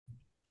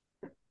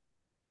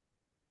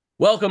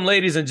Welcome,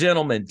 ladies and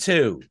gentlemen,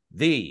 to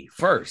the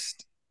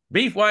first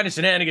Beef, Wine, and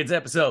Shenanigans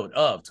episode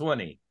of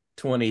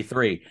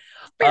 2023.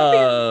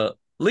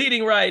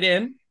 Leading right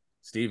in,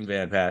 Stephen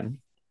Van Patten,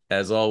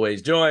 as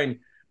always, joined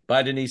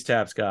by Denise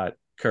Tapscott,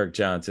 Kirk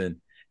Johnson,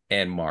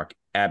 and Mark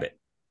Abbott.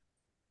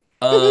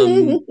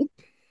 The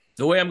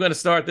way I'm going to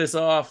start this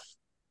off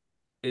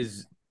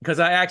is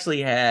because I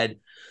actually had,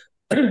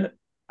 a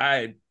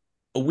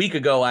week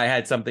ago, I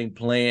had something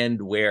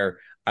planned where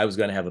I was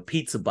going to have a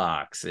pizza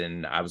box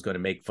and I was going to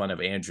make fun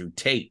of Andrew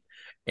Tate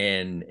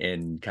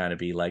and kind of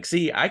be like,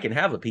 see, I can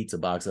have a pizza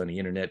box on the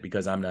internet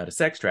because I'm not a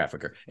sex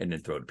trafficker, and then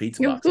throw the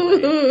pizza box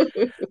away.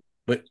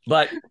 But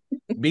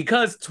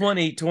because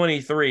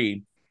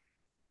 2023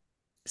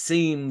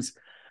 seems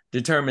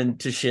determined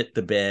to shit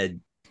the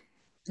bed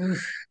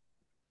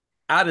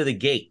out of the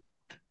gate,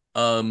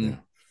 it's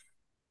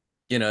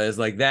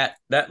like that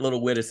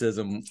little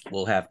witticism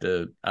will have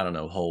to, I don't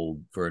know,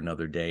 hold for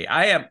another day.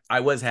 I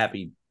was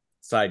happy.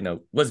 Side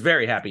note, was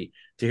very happy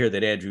to hear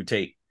that Andrew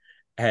Tate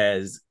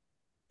has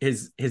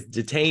his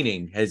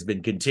detaining has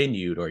been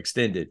continued or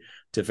extended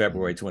to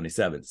February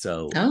 27th.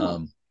 So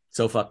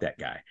fuck that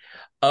guy.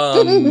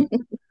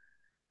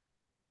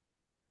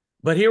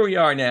 But here we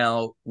are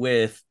now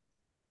with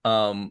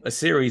a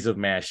series of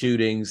mass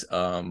shootings.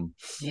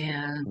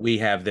 We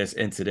have this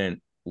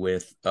incident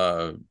with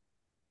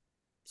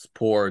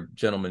poor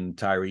gentleman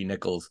Tyree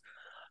Nichols.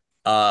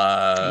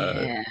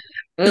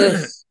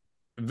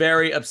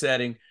 Very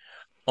upsetting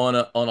on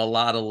a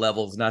lot of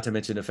levels, not to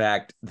mention the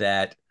fact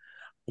that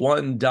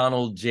one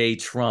Donald J.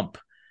 Trump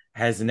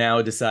has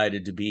now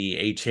decided to be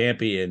a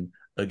champion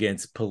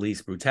against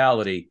police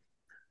brutality.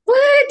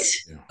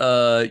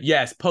 What?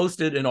 Yes,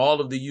 posted in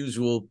all of the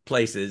usual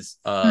places,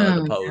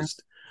 the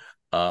Post,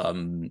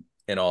 and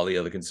all the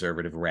other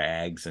conservative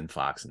rags and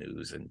Fox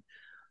News and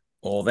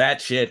all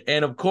that shit.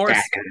 And of course,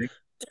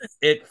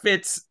 it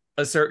fits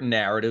a certain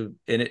narrative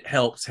and it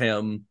helps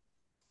him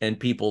and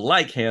people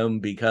like him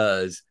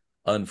because,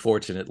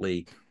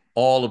 unfortunately,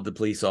 all of the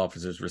police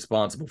officers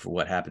responsible for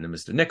what happened to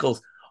Mr.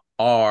 Nichols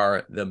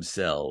are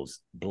themselves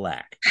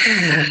black.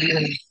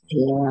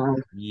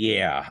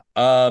 Yeah. Yeah.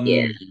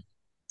 Damn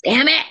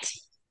it.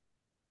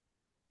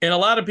 And a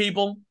lot of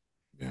people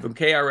from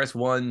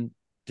KRS-One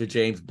to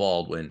James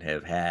Baldwin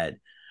have had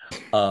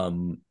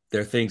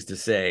their things to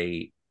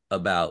say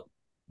about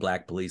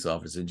black police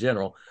officers in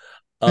general.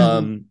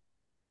 But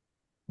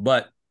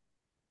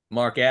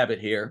Mark Abbott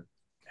here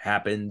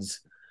happens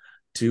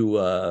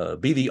to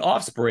be the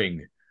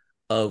offspring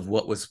of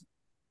what was,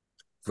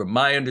 from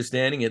my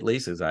understanding, at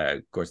least, as I,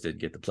 of course,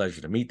 didn't get the pleasure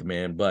to meet the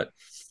man, but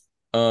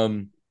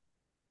a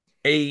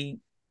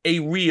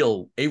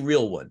real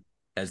one,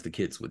 as the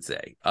kids would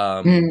say.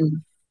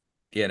 And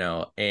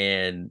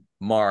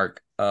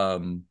Mark,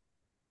 if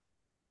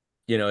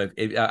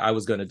I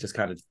was going to just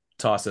kind of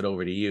toss it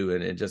over to you,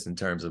 and just in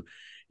terms of,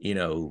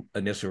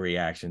 initial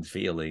reactions,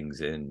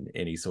 feelings, and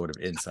any sort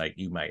of insight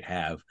you might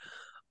have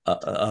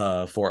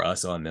for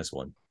us on this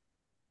one.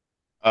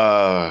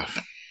 I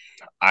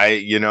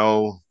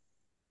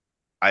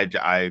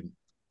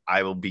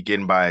will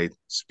begin by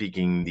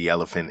speaking the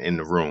elephant in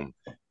the room.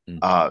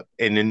 And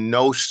in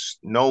no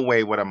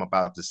way what I'm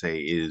about to say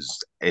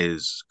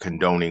is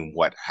condoning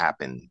what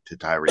happened to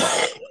Tyree.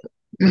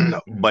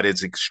 But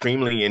it's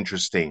extremely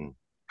interesting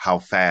how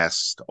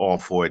fast all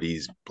four of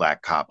these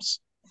black cops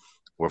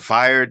were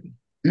fired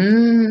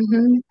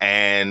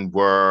and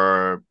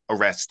were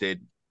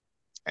arrested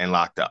and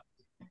locked up.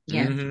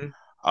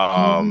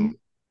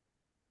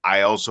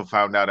 I also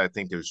found out, I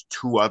think there's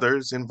two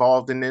others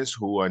involved in this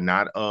who are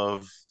not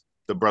of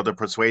the brother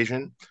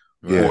persuasion,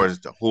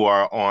 who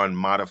are on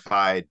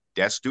modified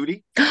desk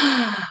duty.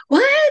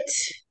 What?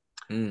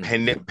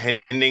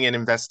 Pending an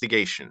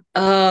investigation.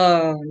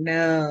 Oh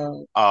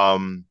no.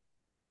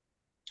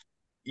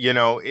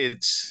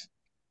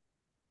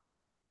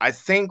 I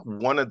think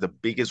one of the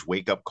biggest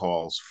wake-up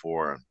calls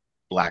for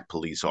black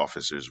police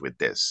officers with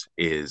this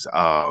is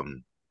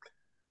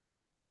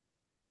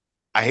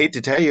I hate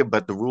to tell you,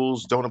 but the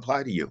rules don't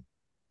apply to you.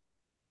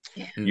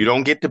 You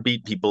don't get to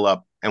beat people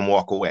up and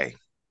walk away.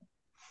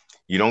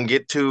 You don't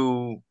get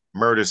to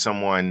murder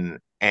someone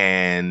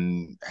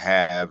and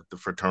have the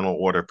fraternal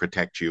order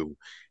protect you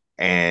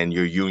and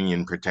your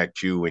union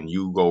protect you and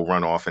you go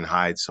run off and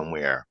hide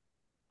somewhere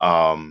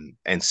and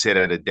sit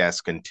at a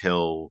desk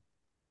until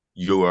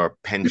your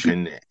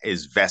pension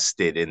is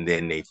vested and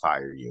then they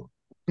fire you.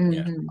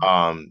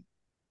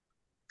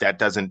 That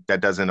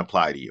doesn't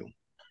apply to you.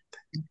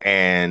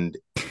 And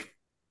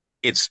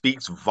it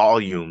speaks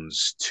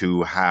volumes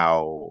to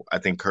how, I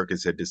think Kirk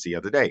has said this the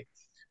other day,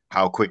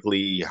 how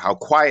quietly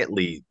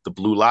the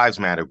Blue Lives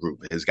Matter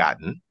group has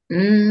gotten.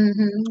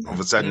 All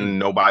of a sudden,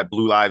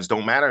 Blue Lives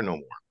don't matter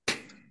no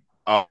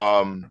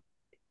more.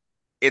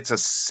 It's a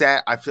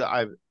sad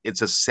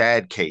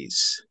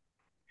case.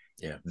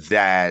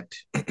 That,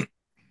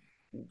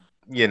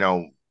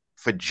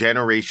 for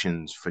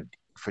generations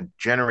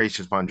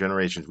upon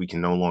generations, we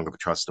can no longer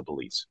trust the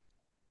police.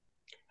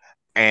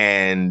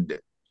 And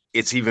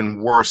it's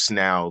even worse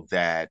now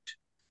that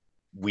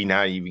we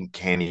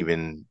can't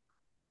even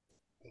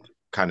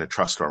kind of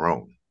trust our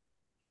own.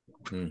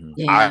 Mm-hmm.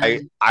 Yeah.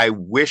 I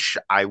wish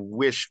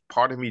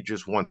part of me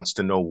just wants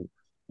to know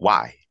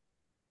why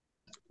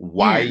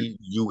Yeah.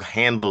 you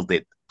handled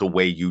it the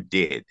way you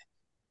did.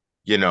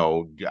 You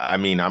know, I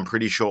mean, I'm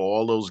pretty sure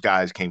all those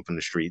guys came from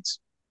the streets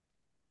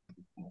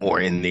or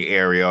in the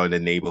area or the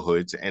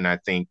neighborhoods. And I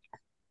think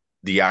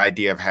the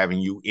idea of having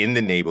you in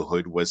the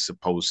neighborhood was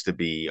supposed to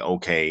be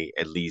okay,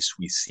 at least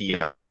we see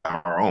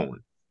our own.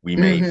 We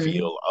may Mm-hmm.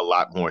 feel a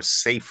lot more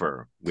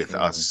safer with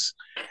Mm-hmm. us.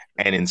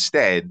 And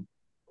instead,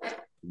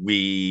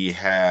 we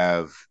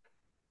have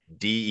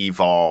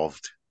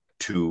de-evolved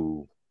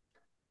to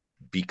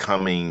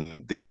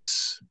becoming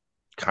this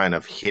kind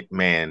of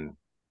hitman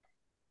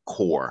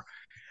core.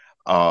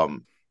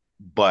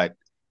 But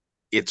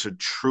it's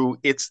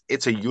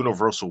a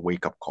universal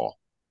wake-up call.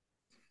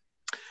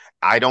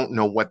 I don't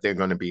know what they're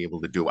going to be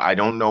able to do. I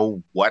don't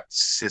know what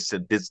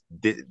system this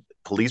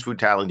police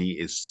brutality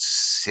is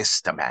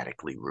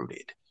systematically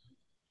rooted.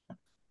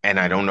 And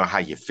I don't know how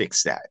you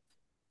fix that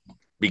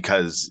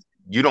because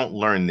you don't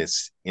learn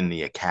this in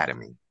the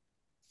academy.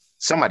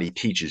 Somebody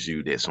teaches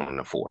you this on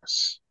the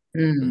force.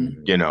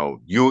 Mm-hmm. You know,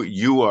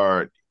 you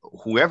are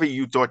whoever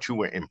you thought you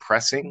were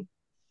impressing,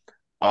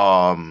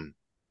 um,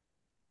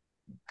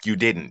 you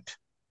didn't.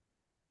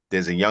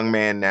 There's a young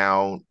man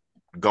now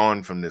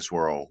gone from this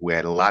world who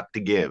had a lot to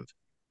give.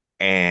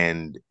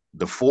 And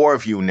the four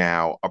of you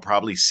now are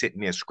probably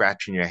sitting there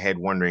scratching your head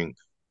wondering,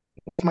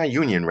 what's my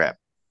union rep?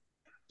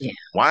 Yeah.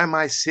 Why am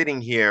I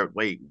sitting here?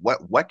 Wait,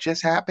 what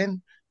just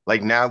happened?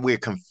 Like now we're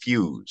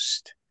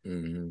confused.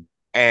 Mm-hmm.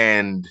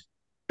 And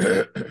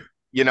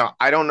you know,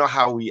 I don't know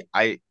how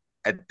I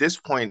at this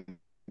point,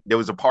 there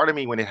was a part of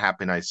me when it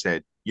happened, I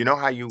said, you know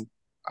how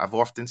I've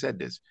often said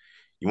this.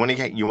 You want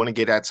to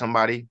get at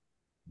somebody,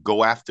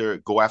 go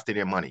after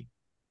their money.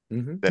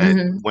 Mm-hmm. That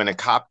Mm-hmm. when a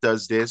cop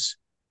does this,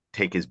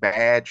 take his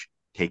badge,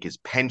 take his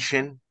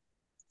pension,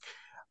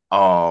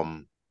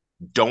 um,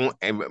 don't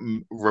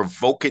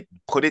revoke it,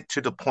 put it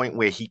to the point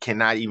where he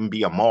cannot even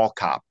be a mall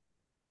cop,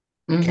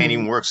 can't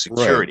even work Right.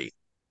 security.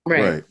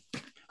 Right. Right.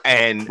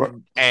 And Like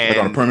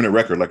on a permanent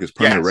record, like his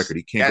permanent yes, record,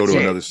 he can't go that's to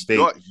it. another state.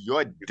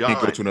 You're Can't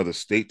go done. to another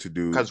state to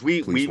do Because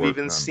police we've work.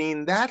 even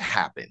seen that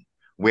happen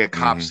where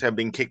cops have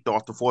been kicked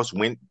off the force,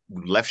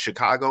 left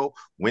Chicago,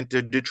 went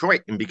to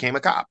Detroit and became a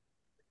cop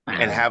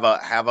and Wow.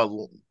 have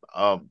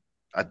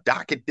a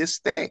docket this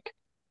thick.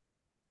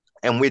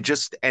 And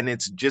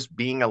it's just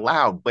being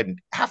allowed. But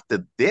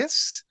after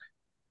this,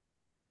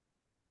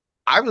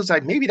 I was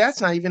like, maybe that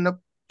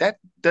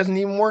doesn't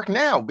even work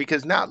now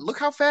because now look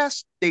how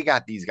fast they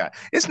got these guys.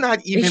 It's not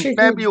They even sure did.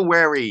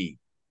 February.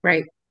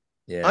 Right.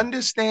 Yeah.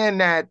 Understand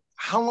that.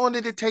 How long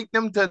did it take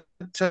them to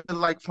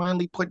like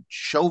finally put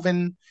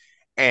Chauvin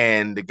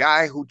and the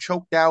guy who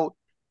choked out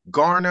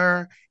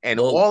Garner and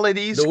all of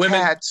these the women,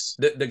 cats,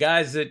 the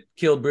guys that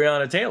killed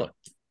Breonna Taylor?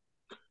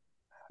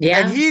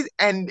 Yeah.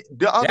 and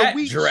the other That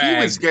week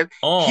dragged he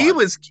on.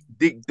 was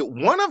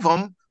one of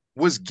them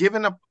was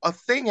given a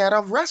thing at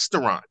a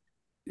restaurant.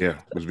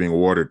 Yeah, was being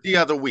awarded The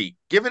other week,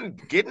 getting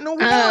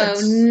awards.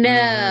 Oh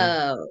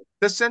no.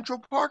 The Central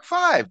Park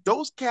Five.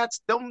 Those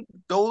cats,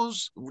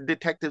 those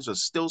detectives are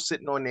still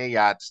sitting on their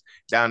yachts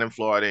down in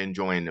Florida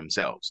enjoying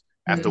themselves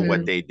after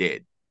what they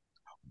did.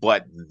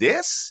 But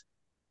this,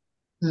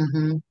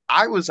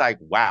 I was like,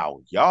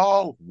 wow,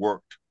 y'all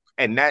worked.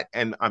 And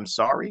I'm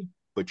sorry,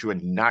 but you are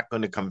not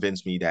going to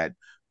convince me that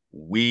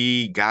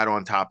we got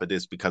on top of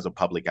this because of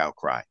public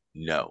outcry.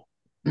 No.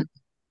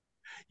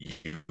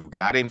 You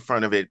got in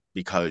front of it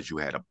because you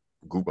had a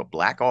group of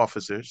black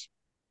officers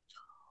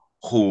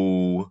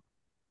who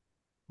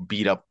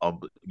beat up a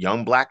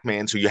young black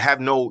man. So you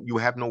have no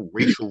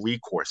racial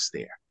recourse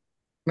there.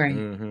 Right.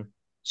 Mm-hmm.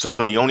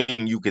 So the only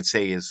thing you could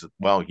say is,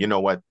 well, you know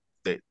what,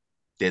 that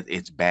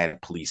it's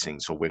bad policing.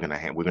 So we're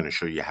gonna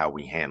show you how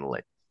we handle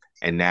it.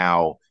 And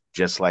now,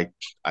 just like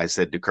I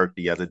said to Kirk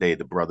the other day,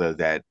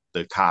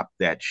 the cop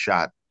that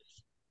shot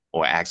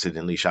or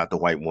accidentally shot the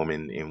white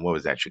woman in what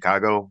was that,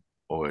 Chicago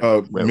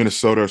or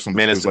Minnesota or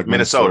something. It was like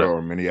Minnesota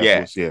or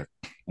Minneapolis. Yeah.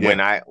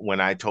 When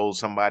I told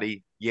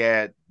somebody,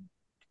 yeah,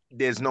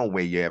 there's no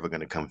way you're ever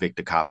going to convict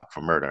a cop for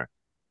murder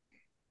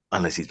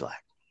unless he's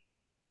black.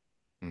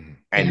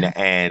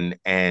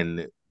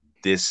 And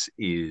this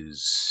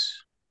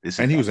is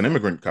and he was an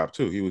immigrant cop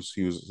too. He was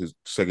his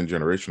second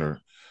generation.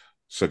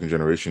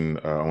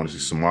 I want to say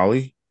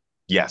Somali.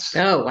 Yes.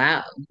 Oh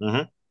wow.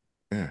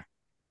 Yeah.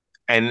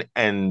 And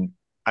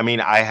I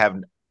mean,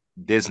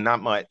 there's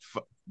not much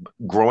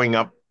growing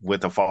up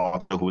with a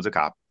father who was a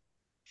cop.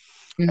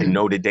 I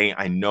know the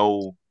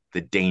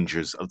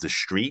dangers of the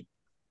street,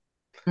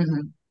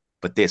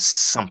 but there's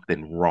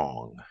something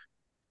wrong.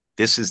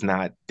 This is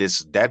not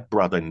that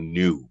brother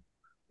knew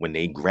when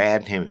they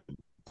grabbed him,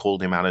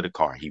 pulled him out of the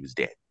car, he was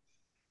dead.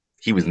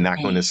 He was not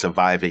going to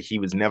survive it. He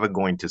was never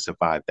going to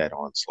survive that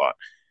onslaught.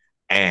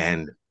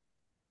 And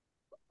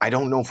I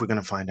don't know if we're going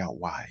to find out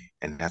why.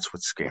 And that's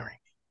what's scaring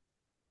me.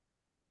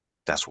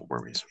 That's what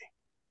worries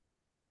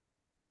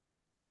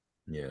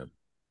me. Yeah.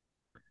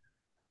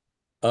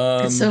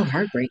 It's so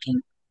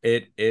heartbreaking.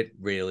 It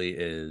really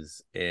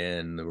is.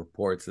 And the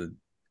reports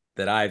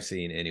that I've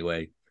seen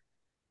anyway,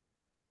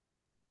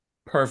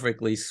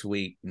 perfectly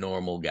sweet,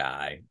 normal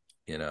guy,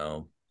 you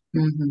know.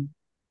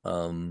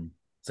 Mhm.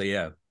 So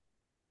yeah.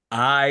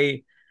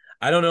 I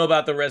I don't know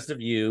about the rest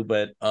of you,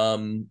 but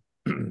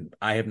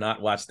I have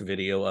not watched the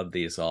video of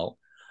the assault.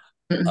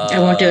 I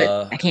won't do it.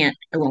 Uh I can't.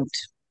 I won't.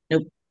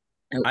 Nope.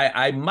 Nope.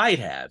 I might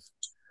have,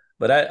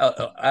 but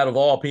out of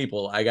all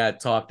people, I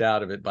got talked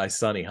out of it by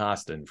Sunny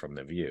Hostin from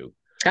The View.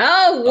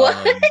 Oh, what?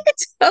 Um,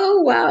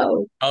 Oh,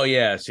 wow. oh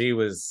yeah, she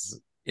was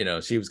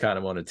kind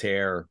of on a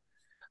tear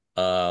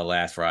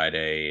last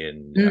Friday,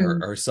 and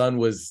Mm. her son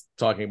was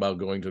talking about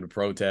going to the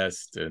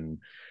protest, and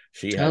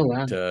she Oh,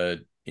 had wow.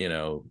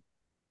 to,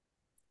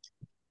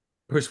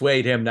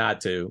 persuade him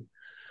not to.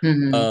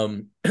 Hmm.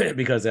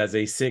 Because as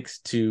a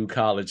 6'2"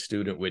 college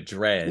student with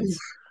dreads,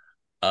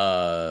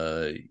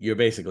 you're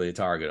basically a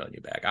target on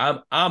your back.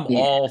 I'm Yeah,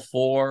 all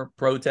for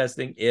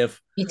protesting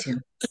me too.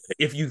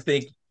 if you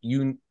think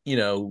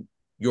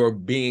your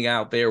being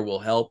out there will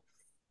help.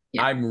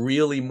 Yeah. I'm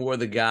really more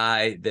the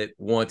guy that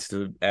wants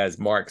to, as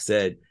Mark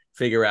said,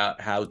 figure out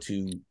how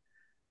to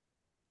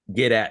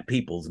get at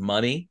people's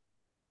money.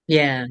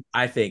 Yeah.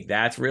 I think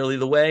that's really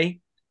the way.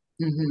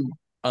 Hmm.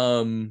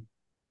 Um,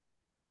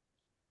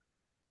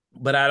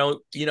 but I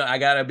don't, I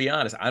gotta be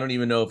honest. I don't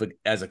even know if,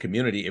 as a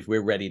community, if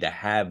we're ready to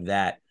have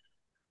that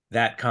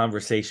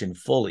conversation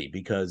fully,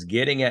 because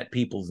getting at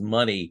people's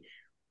money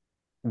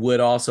would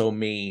also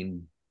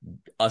mean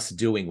us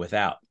doing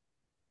without.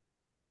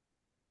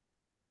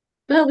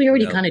 Well, we You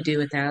already know, kind of do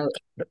without.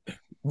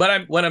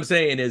 but what I'm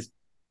saying is,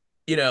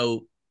 you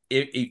know,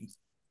 it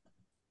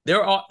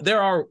there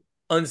are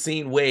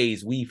unseen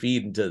ways we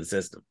feed into the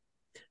system.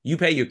 You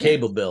pay your Yeah.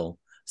 cable bill,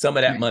 some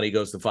of that Right. money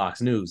goes to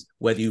Fox News,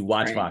 whether you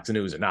watch Right. Fox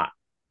News or not.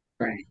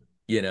 Right.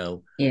 You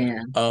know,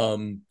 Yeah.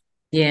 um,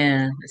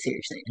 Yeah. I see what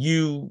you're saying.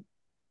 you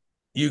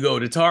you go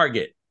to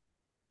Target,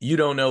 you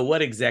don't know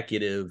what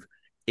executive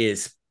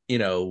is,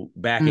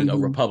 backing a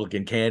Hmm.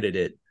 Republican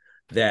candidate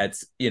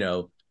that's,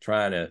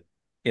 trying to,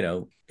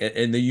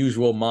 and the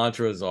usual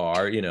mantras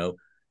are,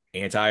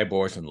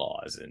 anti-abortion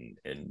laws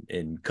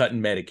and cutting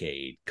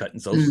Medicaid, cutting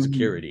Social Hmm.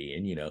 Security,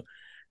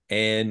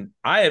 and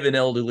I have an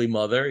elderly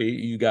mother.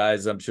 You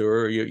guys, I'm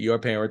sure your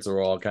parents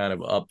are all kind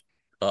of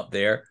up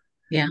there.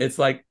 Yeah. It's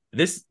like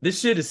this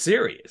shit is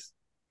serious,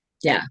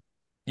 Yeah.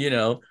 you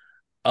know.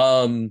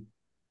 Um,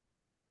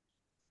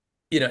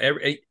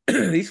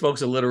 these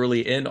folks are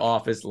literally in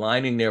office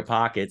lining their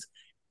pockets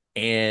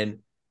and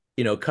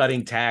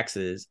cutting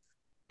taxes,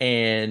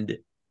 and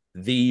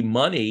the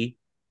money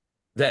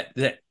that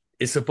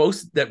is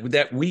supposed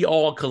that we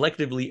all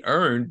collectively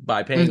earned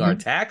by paying our Hmm.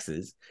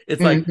 taxes,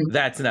 it's like Hmm.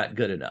 that's not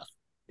good enough.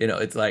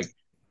 It's like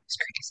It's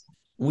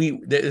crazy.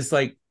 it's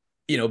like,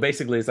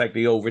 basically it's like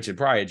the old Richard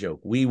Pryor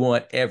joke, we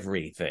want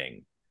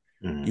everything.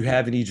 You Mhm.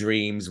 have any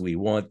dreams, we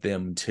want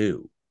them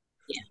too.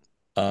 Yeah.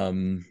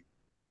 um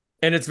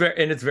and it's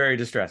very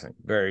distressing,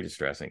 very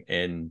distressing.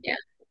 and Yeah.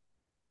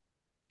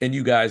 and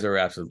you guys are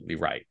absolutely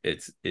right.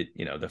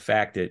 The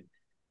fact that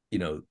you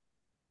know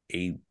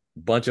a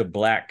bunch of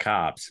black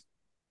cops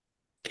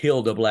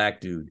killed a black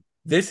dude.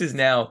 This is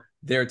now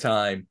their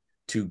time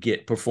to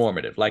get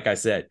performative. Like I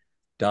said,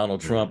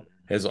 Donald Mhm. Trump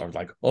has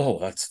like, oh,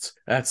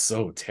 that's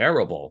so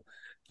terrible.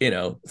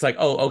 It's like,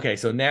 oh, okay,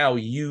 so now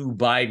you,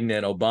 Biden,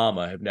 and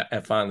Obama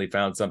have finally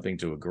found something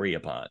to agree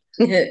upon.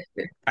 Yeah.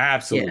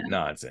 Absolute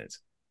nonsense.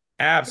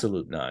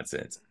 Absolute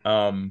nonsense.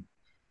 And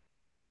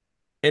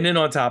then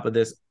on top of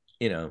this,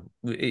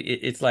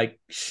 it's like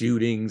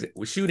shooting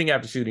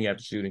after shooting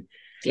after shooting.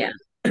 Yeah.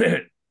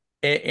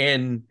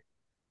 And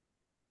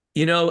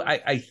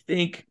I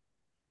think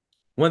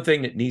one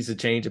thing that needs to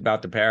change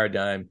about the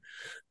paradigm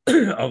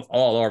of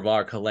all of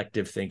our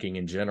collective thinking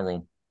in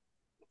general,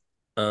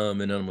 and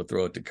then I'm gonna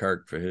throw it to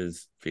Kirk for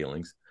his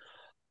feelings.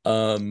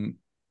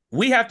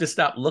 We have to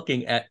stop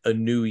looking at a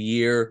new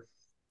year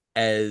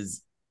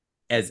as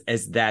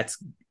as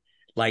that's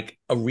like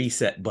a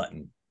reset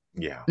button,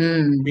 Yeah.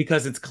 Mm.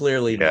 because it's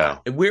clearly Yeah.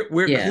 not.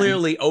 We're Yeah.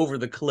 clearly over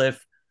the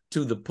cliff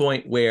to the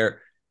point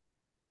where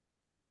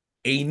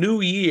a new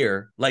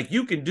year, like,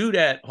 you can do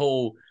that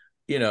whole,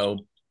 you know,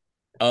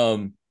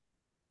 um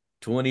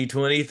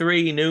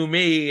 2023 new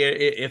me,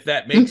 if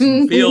that makes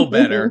you feel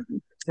better.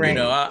 Right.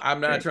 Mhm. I'm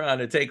not Right. trying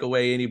to take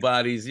away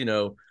anybody's,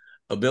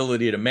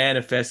 ability to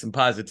manifest some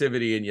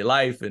positivity in your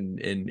life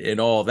and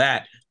all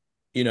that,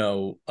 you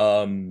know,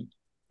 um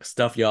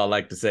stuff y'all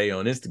like to say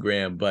on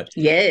Instagram, but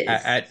Yes.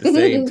 at the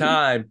same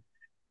time,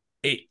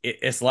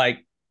 it's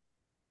like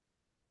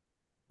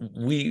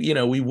we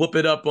whoop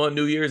it up on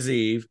New Year's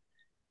Eve,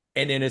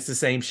 and then it's the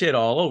same shit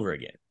all over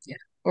again, Yeah.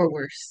 Or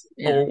worse.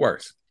 Yeah. or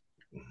worse.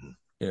 Mhm.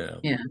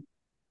 Yeah.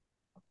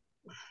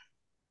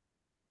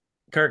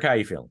 Kirk, how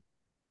you feeling?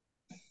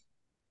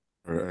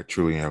 I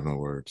truly have no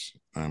words.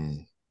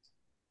 I'm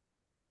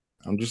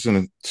just in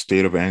a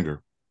state of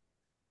anger.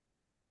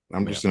 Yeah.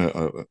 I'm just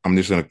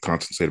in a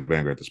constant state of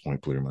anger at this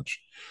point, pretty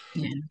much.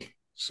 Yeah.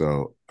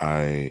 So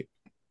I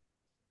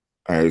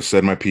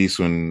said my piece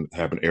when it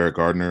happened. Eric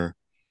Gardner,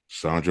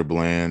 Sandra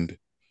Bland,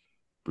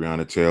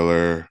 Breonna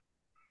Taylor.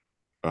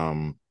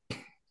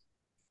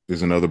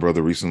 There's another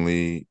brother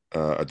recently.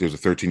 There's a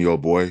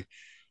 13-year-old boy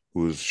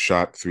who was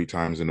shot 3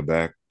 times in the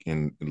back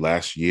in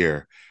last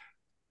year,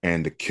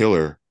 and the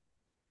killer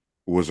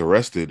was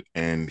arrested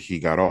and he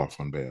got off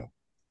on bail.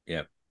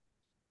 Yep.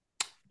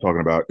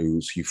 Talking about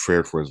he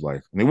feared for his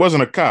life, and he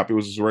wasn't a cop. It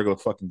was just a regular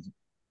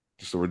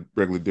just a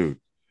regular dude.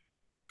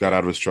 Got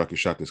out of his truck and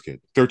shot this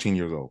kid, 13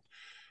 years old.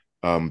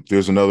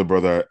 There's another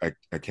brother,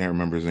 I can't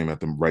remember his name at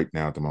the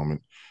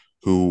moment,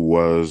 who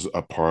was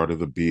a part of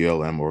the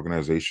BLM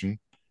organization,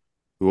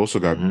 who also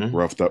got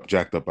roughed up,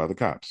 jacked up by the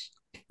cops,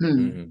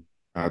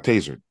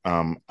 tasered.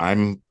 I'm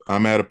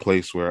at a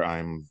place where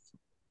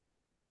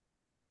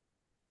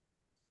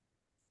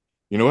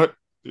you know what?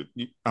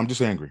 I'm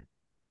just angry.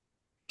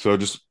 So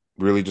just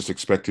really just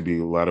expect to be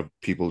a lot of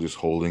people just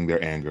holding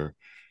their anger,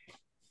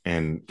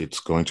 and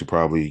it's going to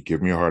probably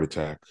give me a heart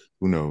attack.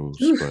 Who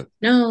knows? Oof, but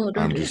no,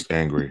 don't I'm do just that.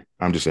 angry.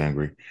 I'm just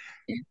angry.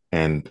 Yeah.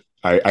 And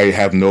I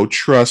have no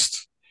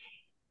trust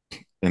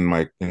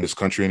in this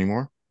country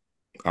anymore.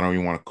 I don't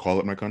even want to call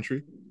it my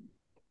country.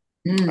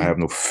 I have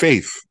no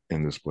faith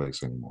in this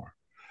place anymore.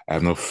 I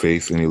have no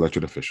faith in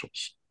elected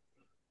officials.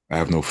 I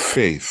have no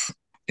faith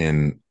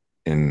in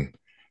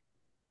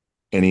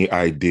any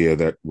idea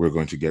that we're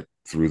going to get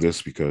through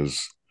this,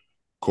 because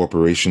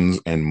corporations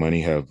and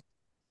money have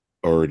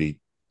already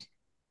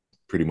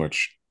pretty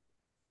much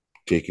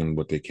taken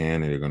what they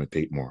can, and they're going to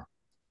take more.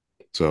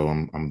 So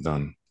I'm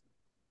done.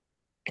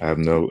 I have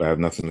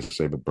nothing to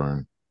say but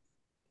burn.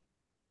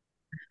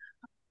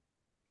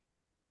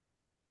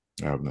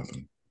 I have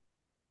nothing.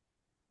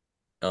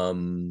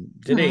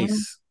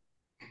 Denise,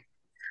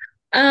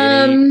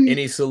 Um,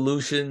 any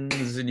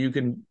solutions, and you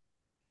can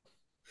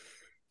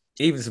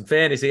even some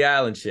Fantasy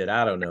Island shit.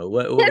 I don't know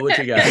what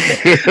you got.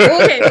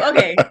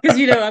 okay, because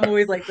I'm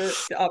always like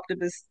the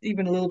optimist,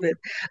 even a little bit.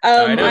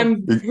 I know.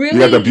 I'm really you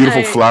got that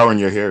beautiful flower in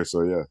your hair,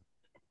 so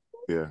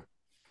yeah.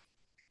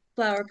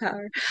 Flower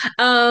power.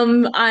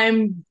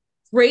 I'm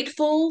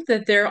grateful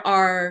that there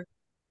are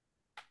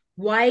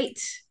white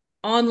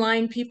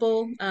online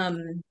people,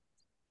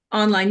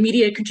 online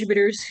media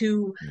contributors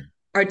who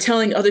are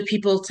telling other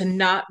people to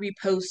not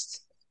repost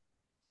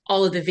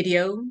all of the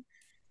video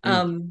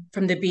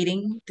from the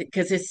beating,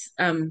 because it's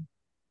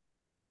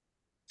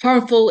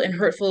harmful and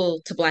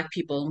hurtful to Black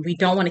people. We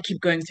don't want to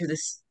keep going through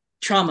this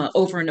trauma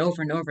over and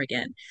over and over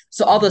again.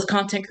 So all those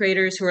content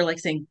creators who are like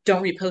saying,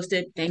 don't repost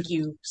it, thank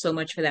you so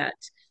much for that.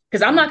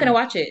 Because I'm not going to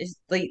watch it. It's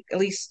like at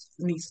least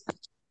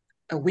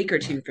a week or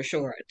two for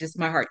sure. Just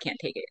my heart can't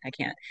take it. I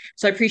can't.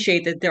 So I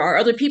appreciate that there are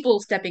other people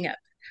stepping up.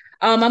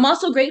 I'm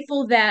also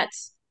grateful that,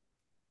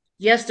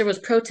 yes, there was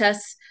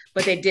protests,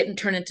 but they didn't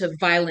turn into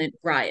violent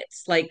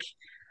riots. Like,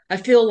 I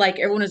feel like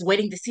everyone is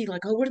waiting to see,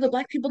 like, oh, what are the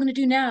Black people going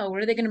to do now?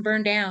 What are they going to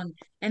burn down?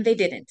 And they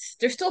didn't.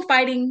 They're still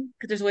fighting,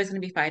 because there's always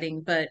going to be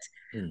fighting, but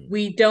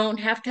we don't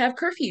have to have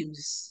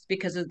curfews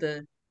because of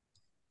the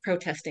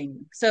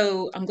protesting.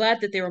 So I'm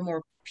glad that they were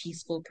more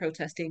peaceful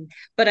protesting.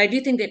 But I do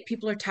think that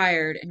people are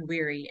tired and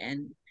weary,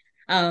 and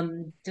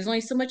there's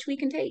only so much we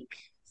can take.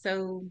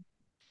 So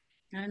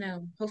I don't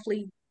know.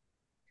 Hopefully,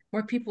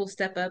 more people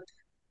step up.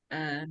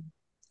 Uh,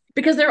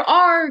 because there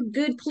are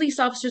good police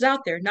officers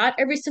out there. Not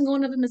every single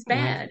one of them is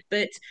bad,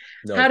 but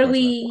No, how of do course not.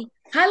 we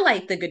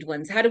highlight the good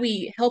ones? How do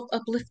we help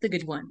uplift the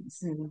good ones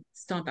and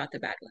stomp out the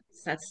bad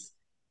ones? That's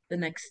the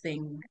next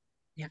thing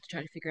we have to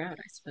try to figure out,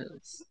 I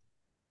suppose.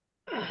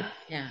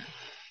 Yeah.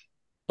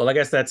 Well, I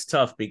guess that's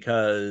tough,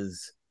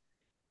 because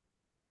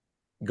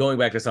going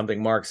back to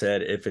something Mark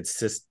said, if it's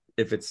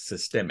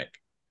systemic,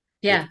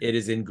 Yeah. if it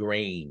is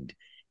ingrained,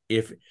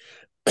 if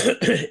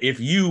if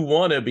you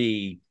want to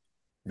be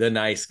the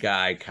nice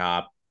guy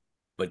cop,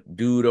 but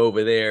dude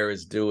over there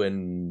is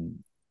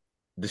doing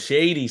the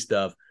shady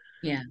stuff,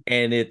 Yeah.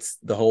 and it's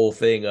the whole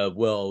thing of,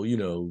 well, you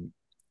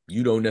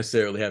don't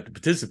necessarily have to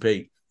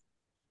participate,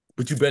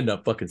 but you better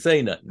not fucking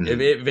say nothing.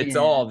 If it's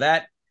all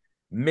that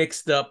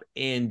mixed up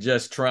in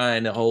just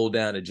trying to hold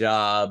down a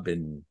job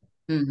and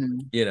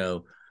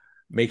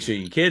make sure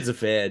your kids are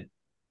fed,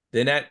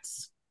 then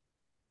that's,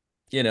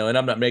 and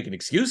I'm not making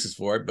excuses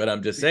for it, but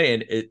I'm just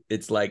saying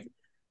it's like,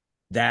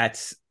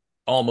 that's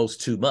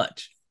almost too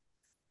much.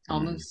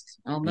 Almost.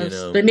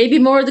 But maybe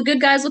more of the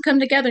good guys will come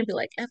together and be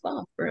like, F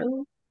off,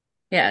 bro.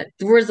 Yeah.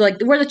 Where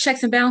are the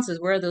checks and balances?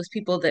 Where are those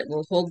people that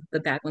will hold the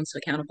bad ones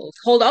accountable?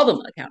 Hold all of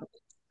them accountable,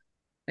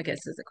 I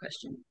guess, is the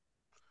question.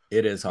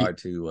 It is hard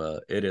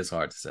to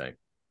say.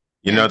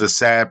 The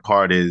sad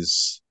part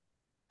is,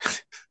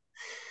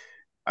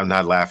 I'm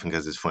not laughing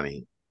because it's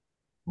funny,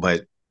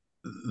 but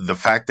the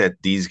fact that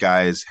these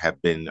guys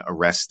have been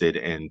arrested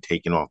and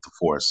taken off the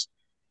force,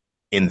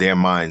 in their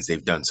minds,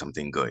 they've done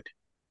something good.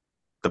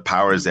 The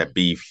powers that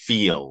be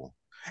feel,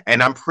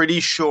 and I'm pretty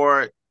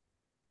sure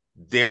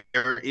there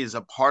is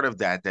a part of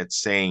that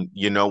that's saying,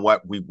 you know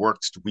what, we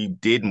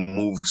did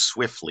move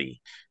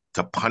swiftly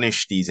to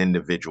punish these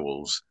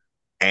individuals,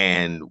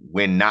 and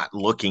we're not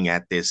looking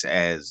at this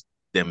as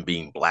them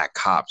being Black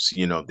cops.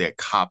 They're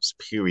cops,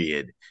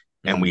 period.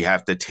 And we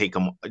have to take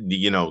them,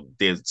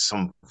 there's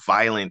some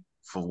violent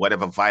for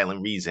whatever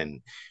violent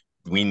reason,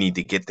 we need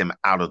to get them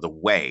out of the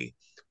way.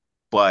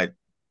 But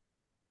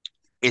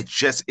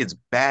it's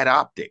bad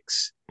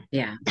optics.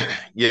 Yeah.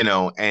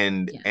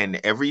 And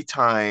every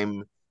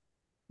time,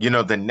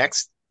 the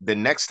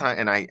next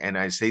time, and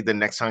I say the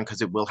next time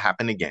because it will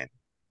happen again,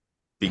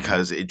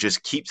 because it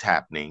just keeps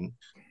happening.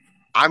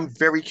 I'm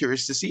very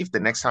curious to see if the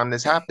next time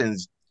this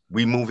happens,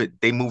 they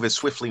move as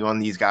swiftly on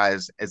these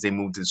guys as they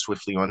moved as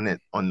swiftly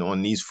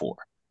on these four.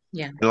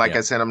 Yeah. And like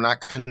I said, I'm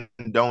not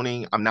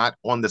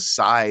on the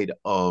side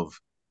of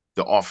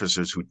the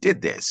officers who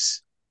did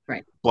this.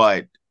 Right.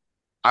 But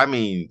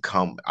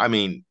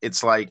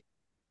it's like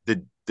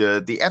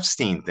the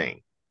Epstein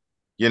thing.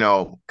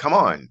 Come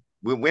on.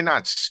 We're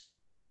not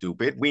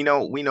stupid. We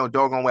know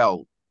doggone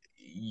well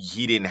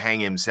he didn't hang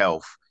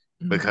himself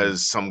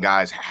because some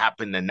guys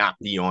happen to not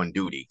be on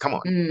duty. Come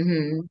on.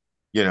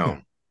 Mm-hmm.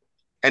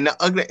 And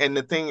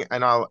the thing,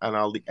 and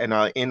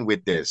I'll end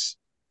with this.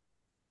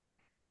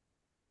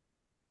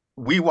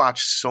 We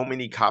watch so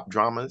many cop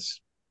dramas,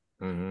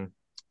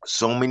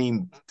 so many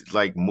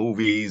like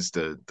movies,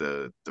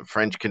 the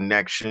French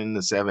Connection, the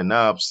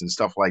 7-Ups, and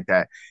stuff like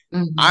that.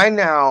 I'm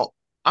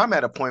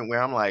at a point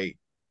where I'm like,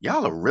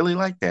 y'all are really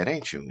like that,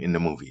 ain't you, in the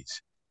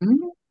movies?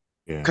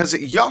 Because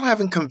y'all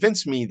haven't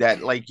convinced me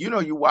that, like,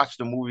 you watch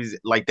the movies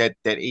like that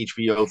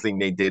HBO thing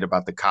they did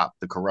about the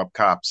corrupt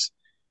cops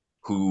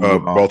who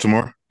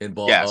Baltimore. In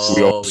Baltimore. Yes.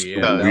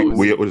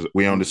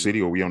 We own the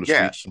city, or we own the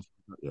streets.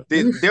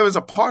 There was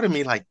a part of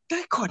me like,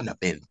 that couldn't have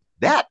been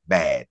that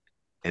bad.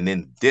 And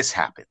then this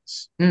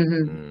happens.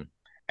 And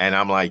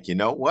I'm like, you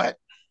know what?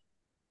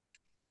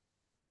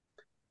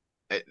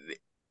 Wait,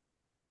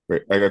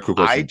 I got a quick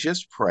question. I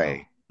just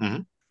pray.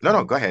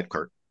 No, go ahead,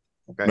 Kurt.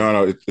 Okay.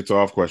 No, it's an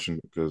off question,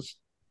 because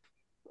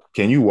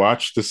can you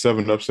watch the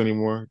 7-Ups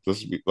anymore?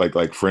 Just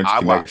like French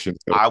Connection.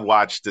 I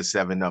watched the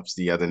 7-Ups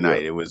the other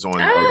night. It was on.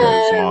 It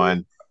was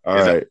on. All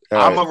right.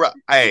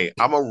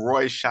 I'm a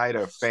Roy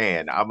Scheider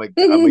fan. I'm a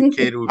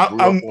kid who grew up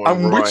on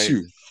I'm Roy. with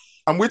you.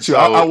 I'm with you. So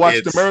I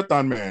watched the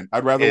Marathon Man.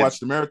 I'd rather watch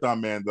the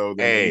Marathon Man though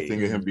than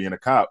anything of him being a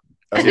cop.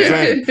 That's what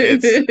I'm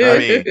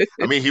saying.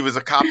 I mean, he was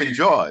a cop in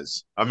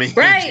Jaws. I mean,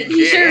 right?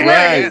 He sure was.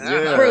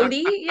 Yeah.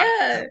 Brody,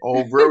 yeah.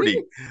 Oh, Brody.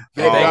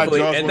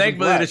 And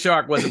thankfully, the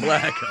shark wasn't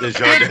black. The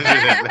shark.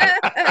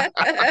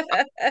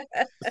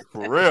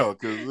 For real,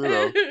 because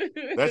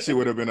that shit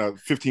would have been a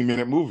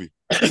 15-minute movie.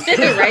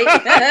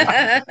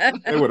 Right?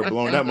 They would have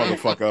blown that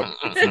motherfucker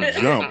up from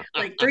jump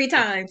like 3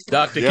 times.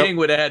 Dr. King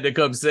would have had to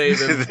come save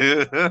him.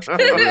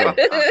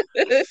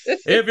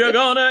 If you're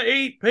gonna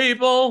eat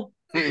people,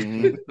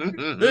 then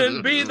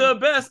be the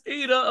best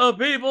eater of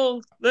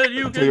people that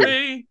you can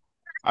be.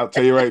 I'll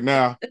tell you right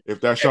now,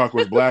 if that shark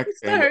was black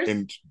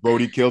and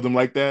Brody killed him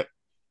like that,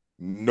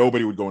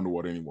 nobody would go in the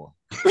water anymore.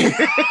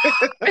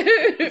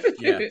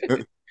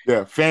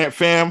 Yeah.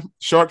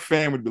 Shark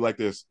fam would be like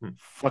this.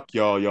 Fuck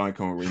y'all ain't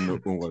coming.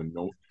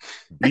 No.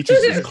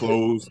 Beaches is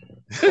closed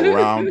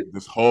around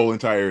this whole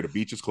entire area. The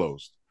beach is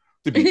closed.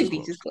 The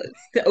beach is closed.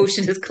 The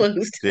ocean is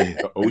closed.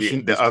 The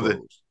ocean is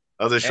closed.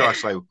 Other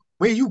sharks like,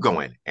 where you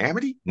going?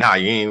 Amity? Nah,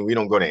 we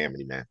don't go to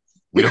Amity, man.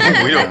 We don't.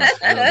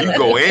 You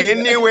go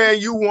anywhere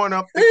you want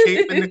up the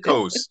Cape and the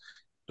coast.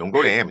 Don't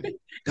go to Amity.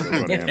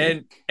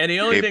 And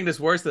the only thing that's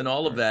worse than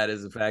all of that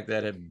is the fact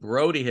that if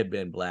Brody had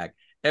been black,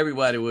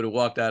 everybody would have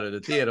walked out of the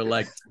theater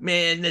like,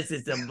 man, this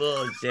is some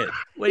bullshit.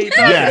 What are you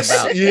talking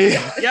about?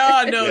 Yeah.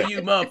 Y'all know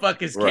you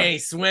motherfuckers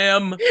can't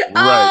swim.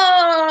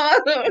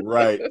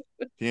 Right.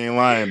 He ain't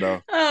lying,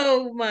 though.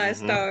 Oh, my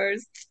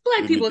stars.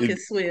 Black people can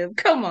swim.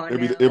 Come on.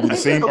 It'd be the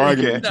same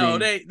argument. No,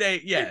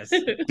 yes.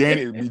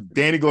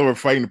 Danny Glover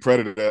fighting the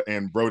Predator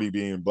and Brody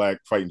being black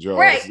fighting Jaws.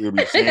 Right. It'd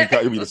be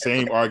the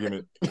same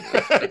argument.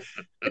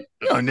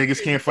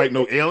 Niggas can't fight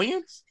no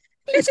aliens.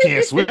 Niggas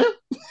can't swim.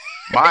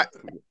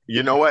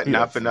 You know what?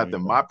 Not for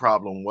nothing. My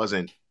problem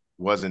wasn't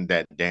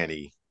that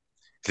Danny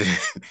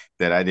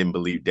that I didn't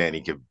believe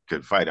Danny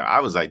could fight her. I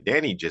was like,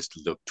 Danny just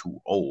looked too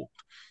old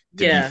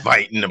to be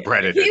fighting the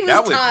Predator. He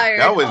was tired.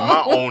 That was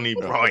my only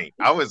point.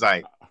 I was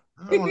like,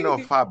 I don't know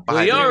if I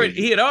buy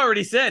he had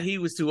already said he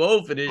was too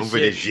old for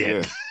this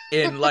shit.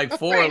 In like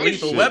 4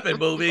 Lethal Weapon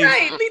movies.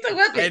 Right, Lethal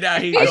Weapon. And now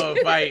he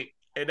gonna fight.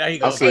 And now he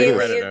gonna fight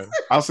Predator.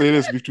 I'll say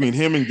this, between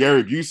him and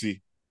Gary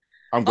Busey,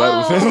 I'm glad it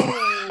was him.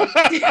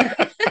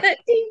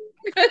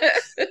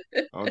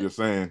 I'm just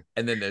saying.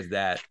 And then there's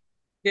that.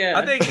 Yeah.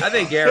 I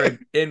think Gary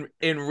in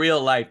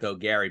real life though,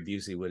 Gary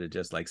Busey would have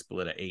just like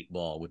split an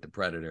 8-ball with the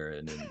Predator,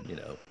 and then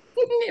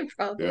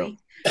probably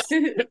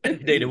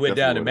they'd have went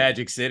down to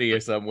Magic City or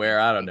somewhere.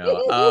 I don't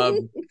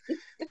know.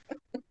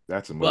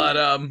 That's a movie. But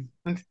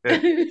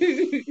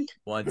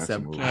want That's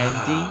some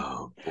candy?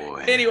 Oh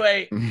boy.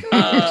 Anyway,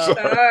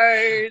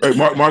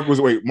 Wait, Mark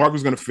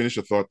was gonna finish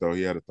a thought though.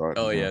 He had a thought.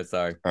 Oh yeah,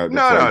 sorry.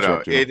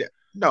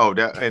 No.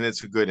 And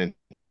it's a good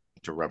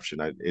interruption.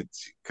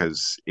 It's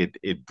because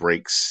it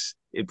breaks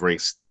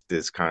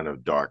this kind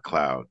of dark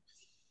cloud.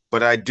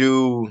 But I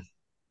do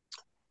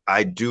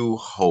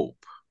hope.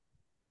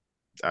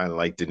 I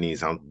like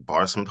Denise. I'll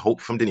borrow some hope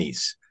from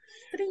Denise.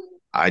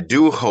 I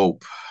do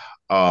hope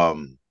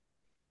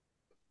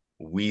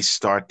we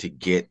start to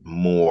get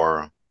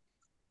more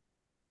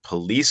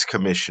police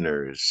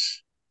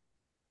commissioners,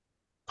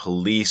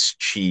 police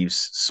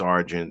chiefs,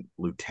 sergeant,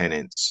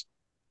 lieutenants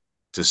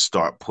to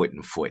start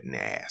putting foot in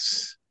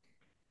ass.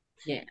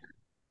 Yeah.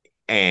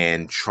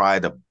 And try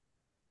to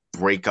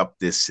break up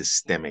this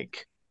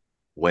systemic,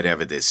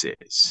 whatever this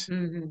is.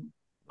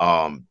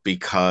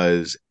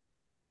 Because,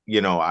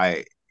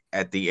 I,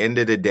 at the end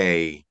of the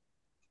day,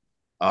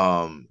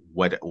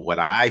 what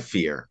I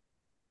fear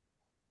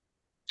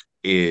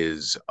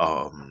is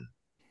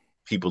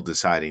people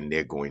deciding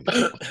they're going to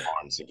take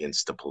arms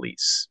against the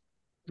police.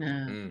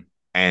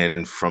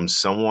 And from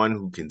someone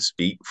who can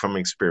speak from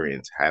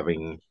experience,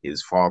 having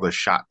his father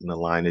shot in the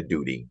line of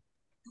duty,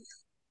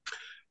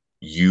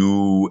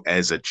 you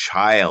as a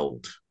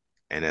child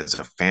and as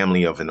a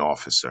family of an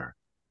officer,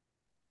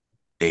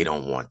 they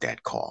don't want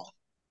that call.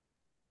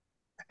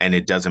 And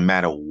it doesn't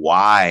matter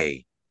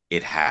why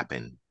it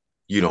happened.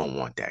 You don't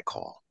want that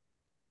call.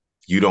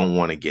 You don't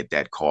want to get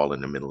that call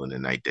in the middle of the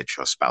night that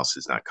your spouse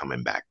is not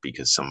coming back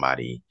because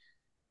somebody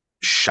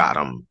shot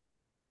him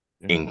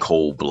in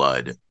cold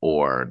blood,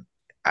 or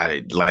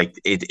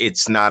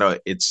it's not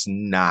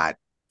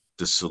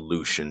the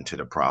solution to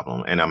the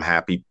problem. And I'm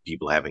happy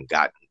people haven't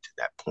gotten to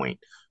that point.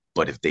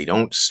 But if they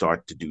don't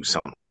start to do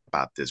something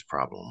about this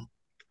problem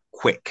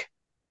quick,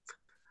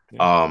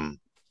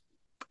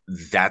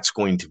 that's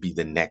going to be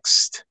the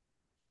next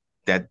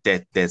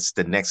that's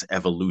the next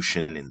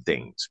evolution in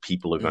things.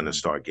 People are going to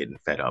start getting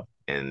fed up,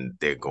 and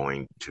they're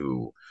going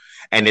to,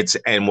 and I'll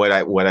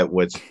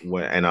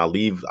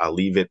leave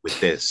it with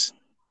this.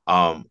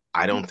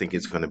 I don't think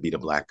it's going to be the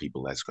Black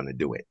people that's going to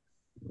do it.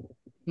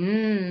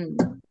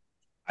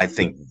 I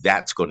think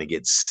that's going to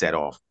get set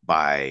off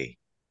by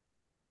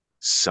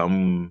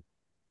some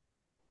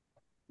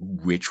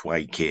rich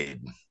white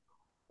kid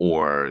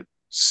or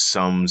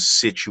some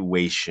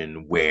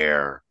situation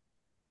where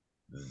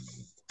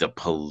the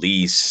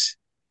police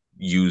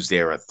use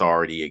their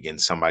authority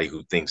against somebody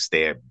who thinks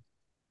they're,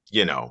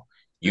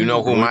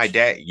 who my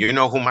dad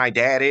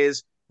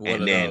is,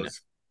 then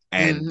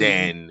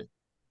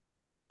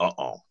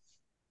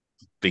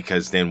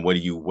because then what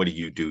do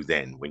you do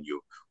then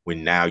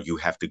when now you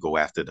have to go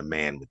after the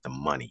man with the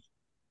money?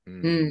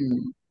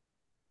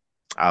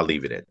 I'll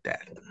leave it at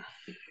that.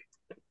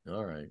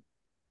 All right.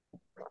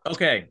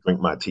 Okay.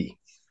 Drink my tea.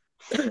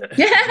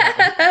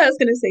 I was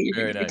gonna say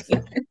very nice.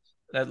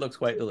 That looks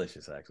quite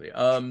delicious, actually.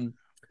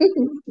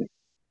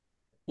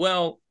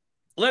 Well,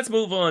 let's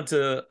move on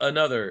to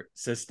another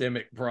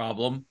systemic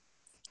problem.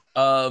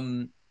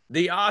 The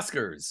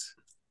Oscars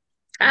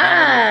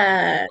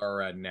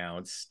are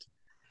announced.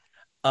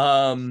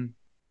 Angela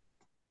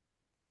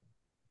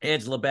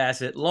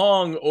Bassett,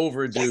 long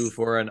overdue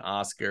for an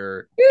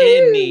Oscar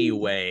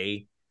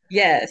anyway.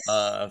 Yes.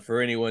 For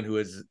anyone who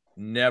has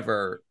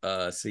never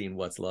seen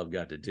What's Love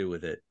Got to Do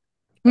with It,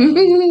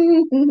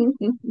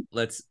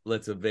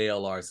 let's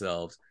avail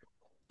ourselves.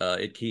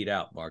 It keyed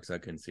out, Mark, so I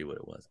couldn't see what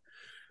it was.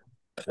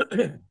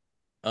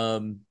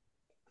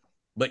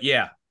 But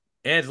yeah,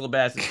 Angela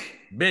Bassett,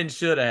 Ben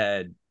should have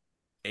had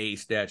a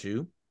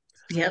statue.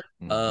 Yep.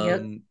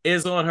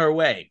 Is on her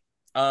way.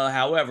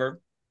 However,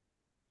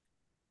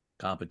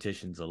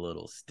 competition's a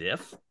little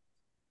stiff.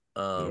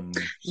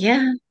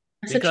 Yeah.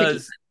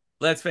 Because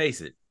let's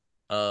face it,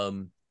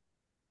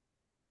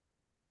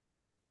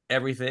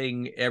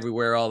 Everything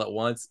Everywhere All at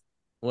Once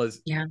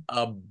was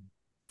a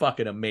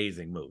fucking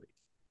amazing movie.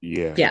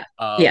 Yeah.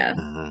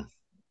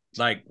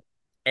 Like,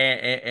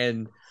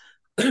 and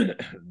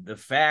the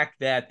fact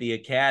that the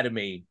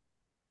Academy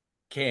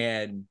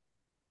can,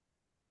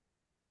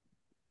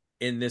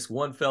 in this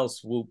one fell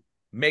swoop,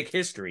 make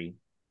history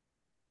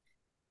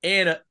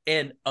and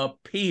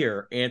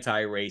appear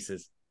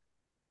anti-racist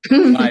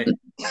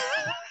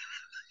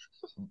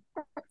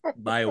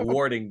by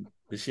awarding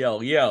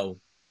Michelle Yeoh.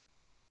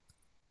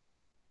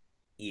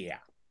 Yeah.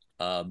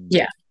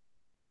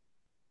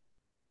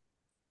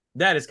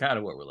 That is kind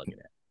of what we're looking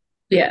at.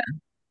 Yeah.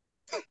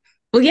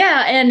 Well,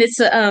 yeah, and it's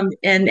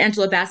and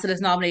Angela Bassett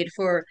is nominated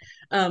for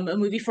a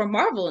movie for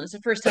Marvel, and it's the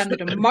first time that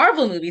a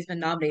Marvel movie's been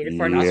nominated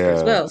for an Oscar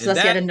as well. So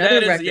that's yet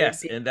another record.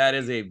 Yes, and that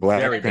is a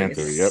Black very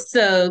Panther. big, Yep,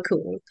 so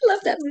cool. I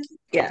love that movie.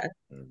 Yeah,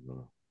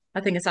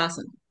 I think it's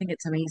awesome. I think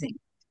it's amazing.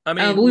 I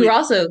mean, we were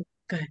also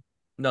go ahead.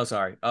 No,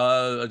 sorry.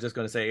 I was just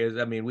going to say,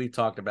 we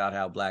talked about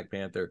how Black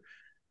Panther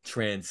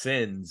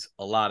transcends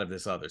a lot of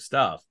this other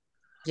stuff.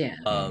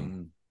 Yeah.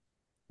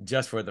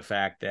 Just for the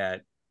fact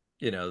that,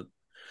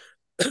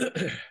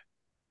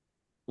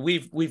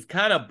 we've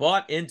kind of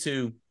bought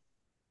into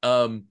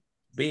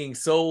being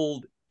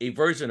sold a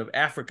version of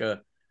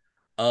Africa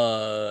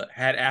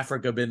had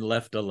Africa been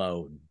left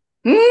alone.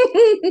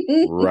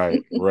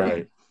 Right.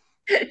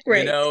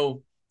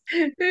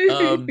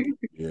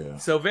 Yeah.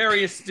 So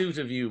very astute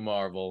of you,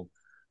 Marvel,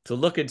 to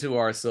look into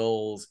our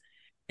souls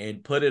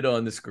and put it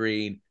on the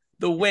screen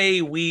the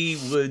way we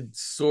would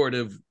sort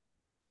of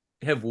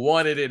have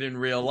wanted it in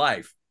real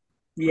life.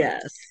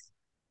 Yes.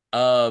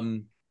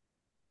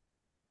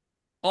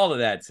 All of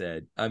that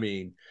said,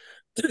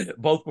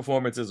 both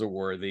performances are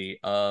worthy.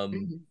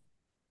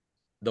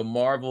 the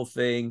Marvel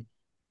thing,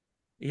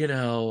 you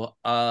know,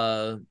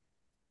 I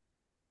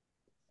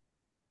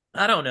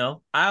don't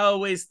know. I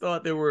always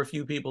thought there were a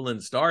few people in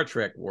the Star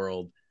Trek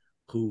world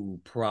who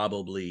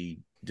probably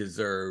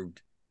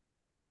deserved,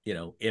 you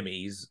know,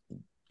 Emmys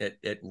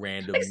at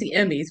random. I see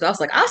Emmys, but I was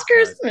like,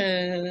 Oscars?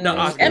 No,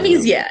 Oscars.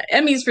 Emmys, yeah.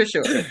 Emmys for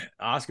sure.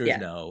 Oscars, Yeah.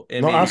 no.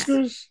 No Emmys.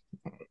 Oscars?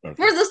 Okay.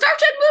 For the Star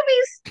Trek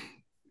movies.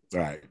 All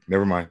right,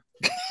 never mind.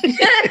 Yeah,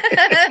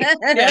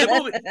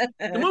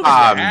 the movies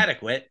were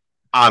adequate.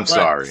 I'm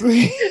sorry.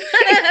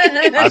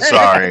 I'm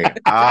sorry.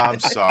 I'm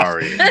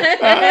sorry.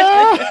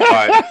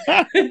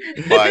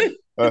 But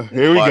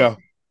here we go.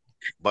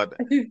 But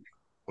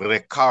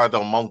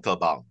Ricardo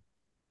Montalban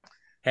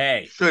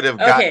should have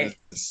gotten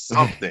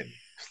something.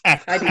 I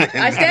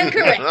stand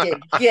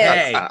corrected.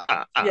 Yes.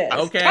 Hey. Yes.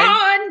 Okay.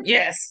 On.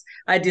 Yes.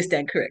 I do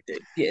stand corrected.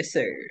 Yes,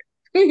 sir.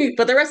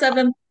 But the rest of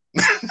them.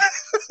 No.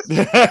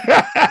 You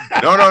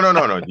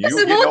That's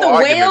the get one with no the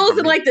argument whales from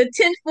and me. like the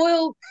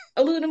tinfoil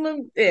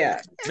aluminum.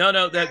 Yeah.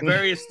 No, that's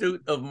very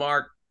astute of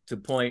Mark to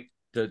point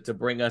to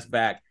bring us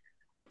back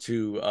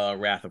to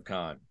Wrath of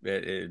Khan.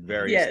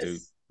 Very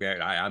astute.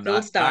 I'm Gold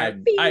not. star.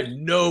 I have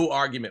no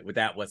argument with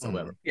that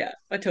whatsoever. Yeah,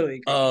 I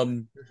totally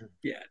agree.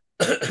 Yeah.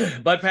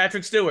 But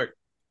Patrick Stewart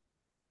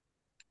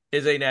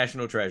is a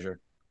national treasure.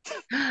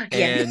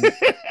 Yes. And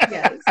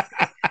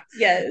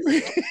yes.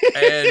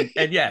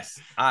 and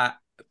yes,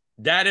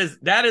 that is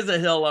a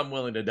hill I'm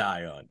willing to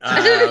die on.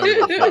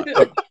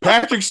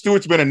 Patrick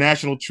Stewart's been a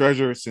national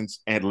treasure since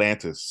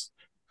Atlantis.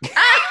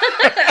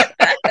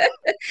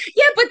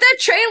 Yeah, but that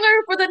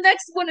trailer for the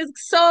next one is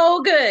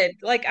so good.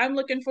 Like, I'm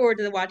looking forward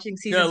to watching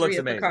season 3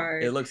 of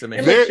Picard. It looks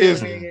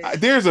amazing.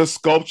 There's a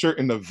sculpture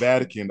in the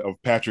Vatican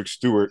of Patrick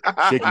Stewart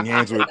shaking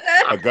hands with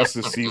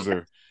Augustus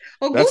Caesar.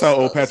 That's how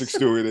old Patrick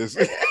Stewart is.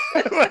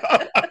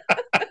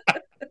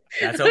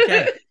 That's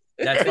okay.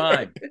 That's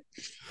fine.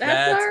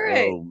 That's all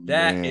right.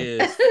 That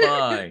is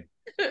fine.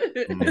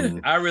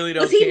 I really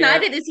don't. Was he care.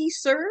 knighted? Is he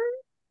sir?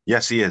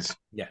 Yes, he is.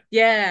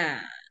 Yeah.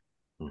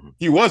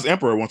 He was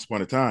emperor once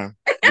upon a time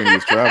when he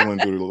was traveling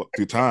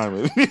through time.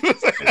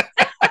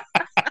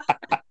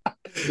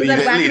 Was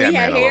that back when he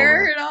had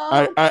hair and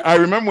all? I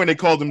remember when they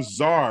called him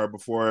Tsar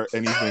before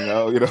anything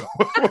else,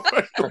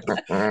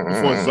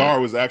 before Tsar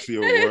was actually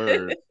a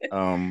word.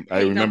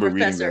 I remember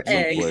reading that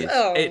someplace.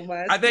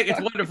 I think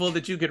it's wonderful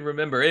that you can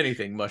remember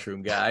anything,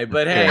 Mushroom Guy,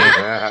 but hey.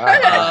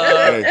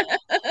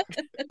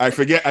 I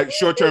forget,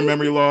 short-term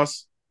memory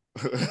loss.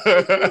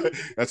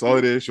 That's all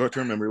it is,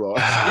 short-term memory loss.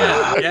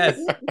 Yes.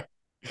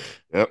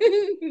 Yep.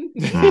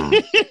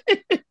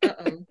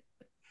 Uh-oh.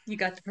 You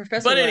got the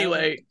professor. But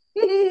anyway.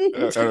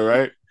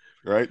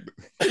 Right.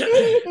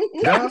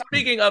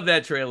 Speaking of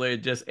that trailer,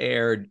 it just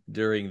aired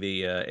during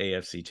the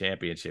AFC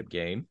Championship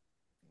game.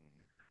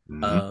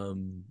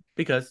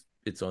 Because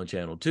it's on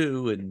Channel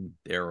 2 and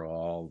they're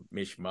all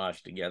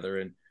mishmash together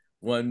in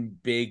one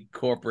big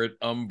corporate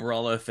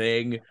umbrella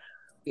thing.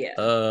 Yeah.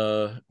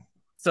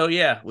 So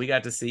yeah, we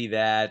got to see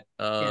that.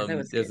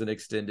 That there's an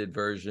extended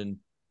version.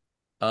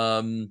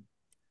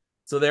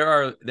 So there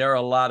are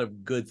a lot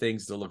of good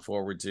things to look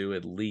forward to,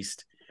 at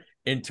least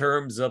in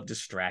terms of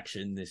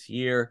distraction this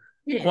year.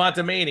 Yeah.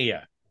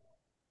 Quantumania.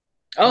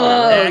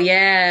 Oh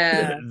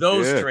yeah.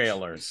 Those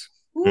trailers.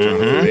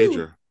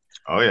 Major.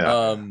 Oh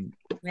yeah.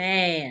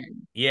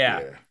 Man.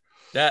 Yeah.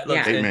 That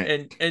looks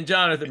and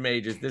Jonathan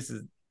Majors,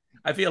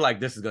 I feel like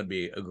this is going to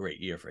be a great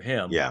year for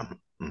him. Yeah.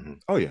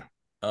 Oh yeah.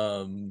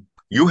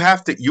 You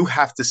have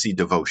to see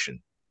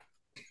Devotion.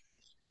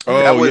 Oh,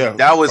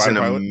 that was an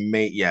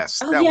amazing. Yes.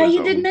 Oh yeah,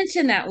 you did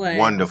mention that one.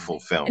 Wonderful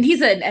film. And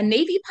he's a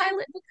Navy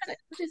pilot. What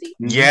is he?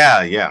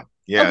 Yeah.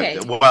 Okay.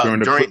 Well, during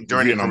the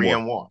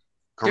Korean War.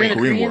 During the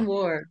Korean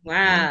War.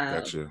 Wow.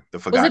 Gotcha.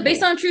 Was it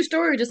based on a true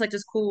story or just like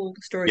this cool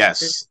story?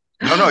 Yes.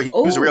 No, he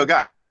was a real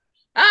guy.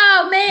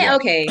 Oh man. Yeah.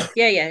 Okay.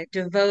 Yeah.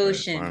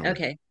 Devotion.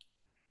 Okay.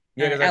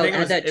 Yeah, because I think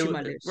it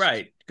was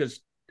right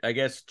because I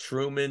guess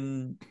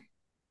Truman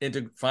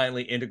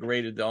finally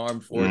integrated the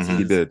armed forces.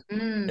 He did,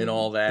 and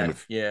all that.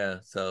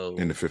 So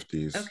in the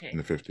 50s. Okay. In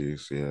the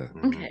 50s. Yeah.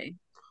 Okay.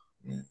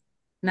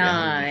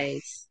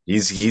 Nice.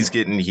 He's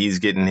getting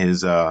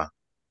his.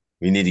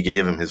 We need to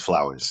give him his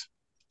flowers.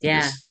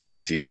 Yeah.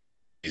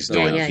 He's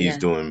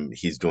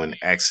doing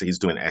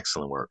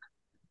excellent work.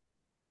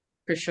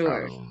 For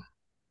sure.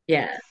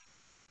 Yeah.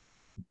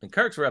 And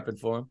Kirk's repping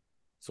for him,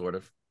 sort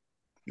of.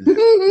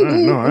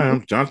 No, I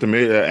am. Jonathan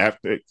made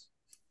after.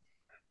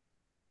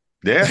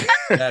 Yeah.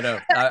 I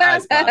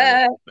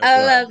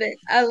love it.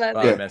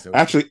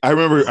 Actually, I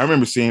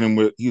remember seeing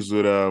him he was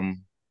with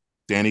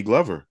Danny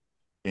Glover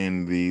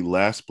in the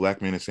last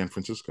Black Man in San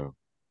Francisco.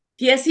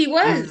 Yes, he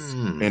was.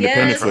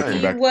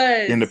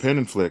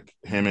 Independent flick.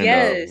 Him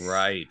and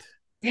right.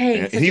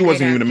 Dang, and he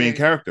wasn't even the main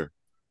character.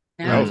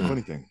 No. That was a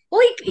funny thing.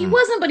 Well, he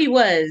wasn't, but he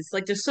was.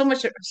 Like, there's so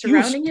much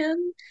surrounding him.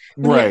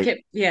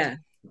 Right. Yeah.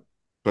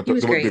 But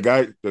the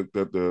guy,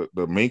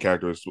 the main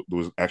character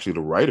was actually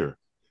the writer.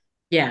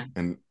 Yeah.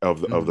 And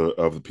of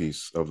the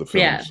piece of the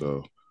film. Yeah.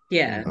 So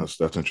yeah, that's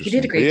interesting. He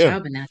did a great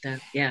job in that, though.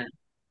 Yeah.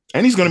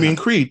 And he's going to be in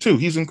Creed too.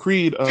 He's in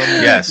Creed.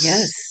 Yes.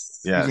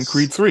 He's in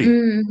Creed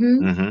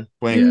 3,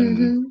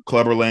 playing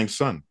Clubber Lang's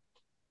son.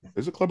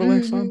 Is it Clubber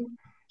Lang's son?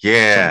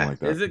 Yeah. Something like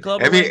that. Is it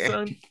Clubber Lang's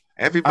son?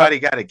 Everybody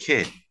got a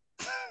kid.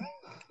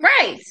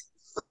 Right.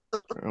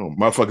 Oh,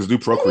 motherfuckers do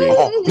procreate.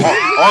 No,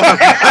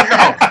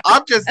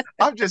 I'm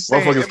just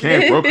saying. Motherfuckers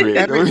can't procreate.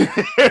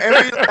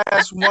 Every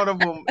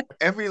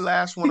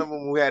last one of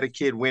them who had a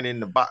kid went in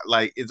the box.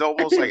 Like, it's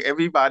almost like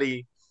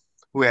everybody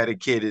who had a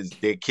kid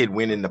their kid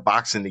went in the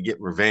boxing to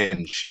get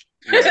revenge.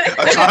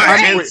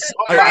 I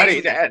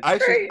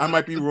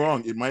might be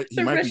wrong. He might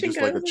be just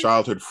like a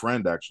childhood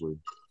friend. Actually,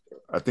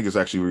 I think it's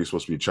actually really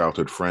supposed to be a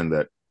childhood friend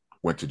that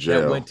went to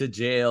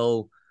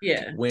jail.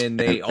 Yeah. When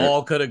they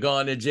all could have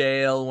gone to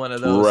jail, one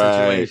of those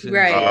situations.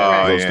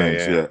 Right. Those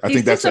things. Yeah. I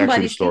think that's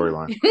actually the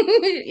storyline.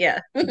 Yeah.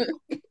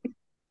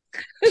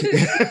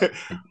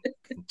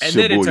 And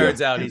then it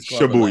turns out he's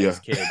Clubber Lang's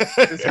kid.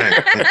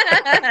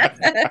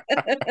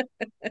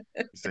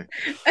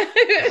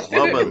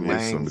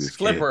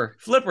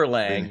 Flipper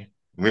Lang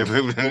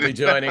will be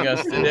joining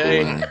us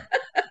today.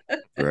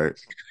 Right.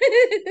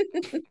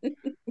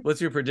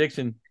 What's your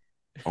prediction?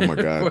 Oh my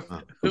God.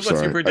 What's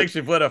your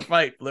prediction for the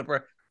fight,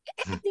 Flipper?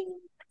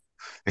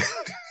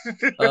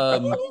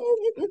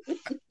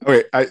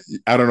 Okay, I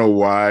don't know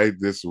why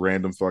this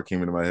random thought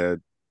came into my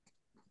head,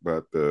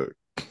 but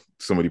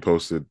somebody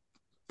posted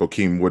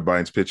Bokeem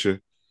Woodbine's picture.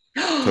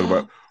 Talk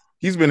about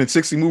he's been in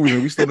 60 movies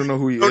and we still don't know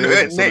who he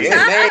is.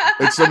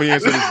 And somebody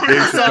answered it's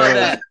Dave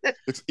Chappelle.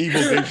 It's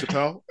evil Dave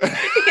Chappelle.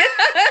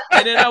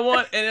 and then I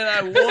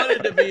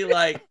wanted to be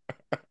like,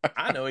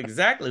 I know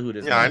exactly who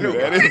this is. I knew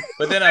that is.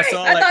 But then I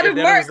saw like it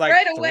was like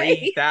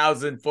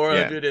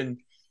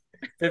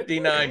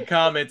 3,459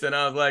 comments, and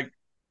I was like,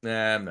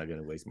 nah, I'm not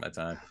gonna waste my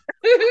time.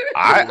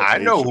 I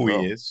know who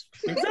he is.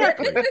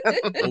 Exactly.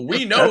 Well,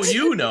 we know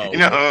you know.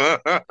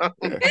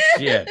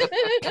 Yeah.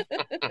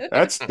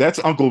 That's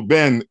Uncle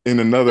Ben in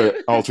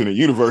another alternate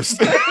universe.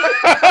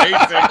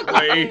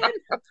 Basically.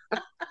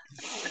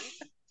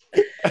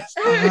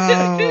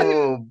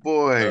 Oh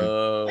boy.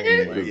 Oh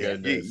my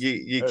goodness.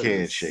 You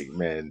can't shake,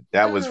 man.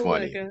 That was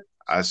funny.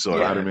 I saw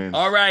Spider-Man.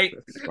 All right.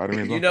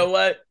 Spider-Man's you know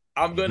what?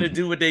 I'm gonna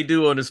do what they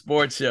do on the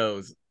sports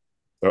shows.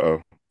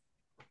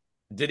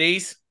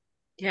 Denise?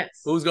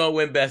 Yes. Who's gonna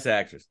win Best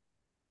Actress?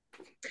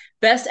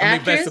 Best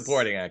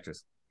Supporting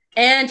Actress.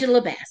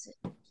 Angela Bassett.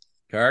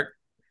 Kirk?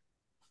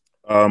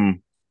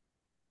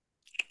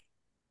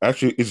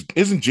 Actually,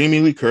 isn't Jamie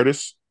Lee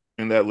Curtis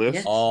in that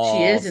list? Yes,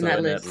 she is in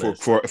that list.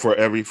 For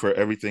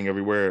everything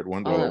everywhere at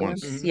all at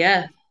once. Mm-hmm.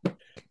 Yeah.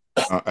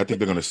 I think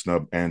they're gonna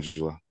snub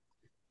Angela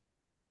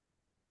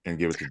and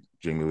give it to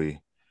Jamie Lee.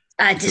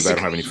 Because I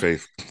don't have any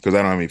faith. Because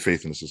I don't have any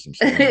faith in the system.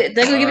 So. They're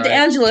gonna give it to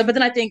Angela, but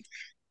then I think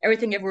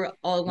everything everywhere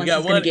all at once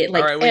is gonna get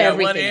like we everything. got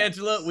one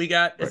Angela. We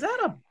got is that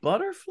a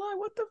butterfly?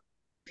 What the?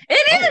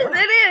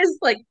 It is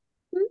like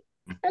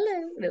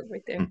hello, no,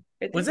 right there.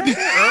 Was that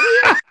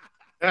earlier?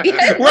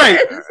 Yes. Right.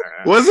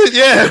 Was it?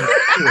 Yeah.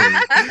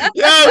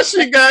 Yeah,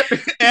 she got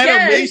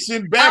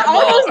animation back.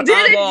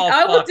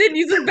 I almost didn't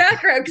use the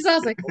background because I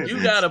was like,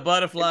 you got a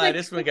butterfly. Like,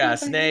 this one got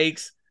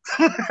snakes.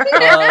 I'm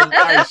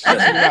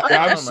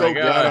so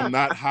glad I'm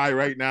not high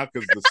right now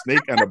because the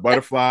snake and the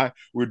butterfly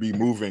would be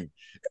moving.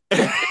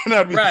 And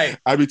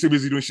I'd be too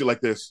busy doing shit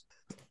like this.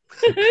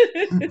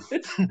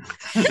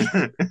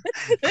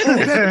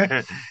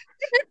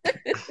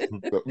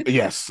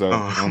 Yes,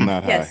 I'm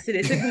not high. Yes, it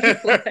is.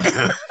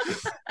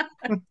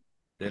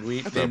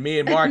 Then me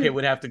and Market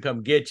would have to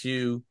come get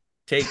you,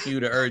 take you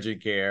to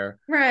urgent care.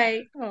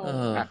 Right.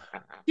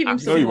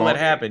 What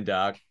happened,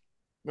 Doc?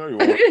 No, you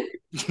won't.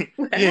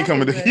 He ain't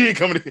coming to.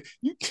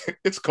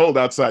 It's cold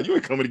outside. You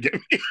ain't coming to get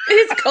me.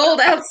 It's cold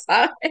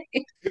outside.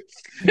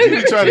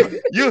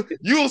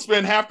 You'll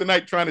spend half the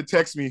night trying to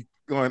text me,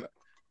 going,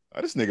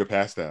 "Oh, this nigga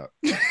passed out."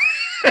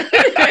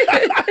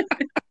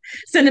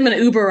 Send him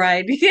an Uber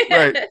ride.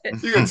 Right.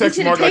 You're gonna text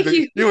Mark like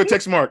this. You're gonna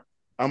text Mark.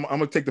 I'm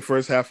gonna take the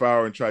first half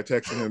hour and try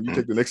texting him. You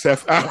take the next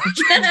half hour.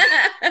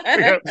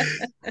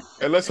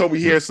 And let's hope we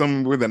hear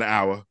something within an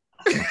hour.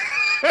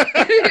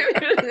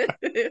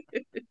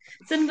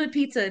 Send him a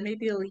pizza and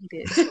maybe he'll eat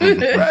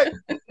it. Right.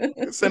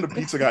 Send a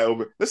pizza guy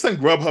over. Let's send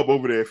Grubhub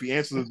over there. If he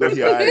answers the door,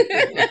 he all right.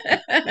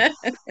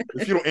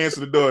 If you don't answer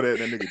the door, that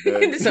nigga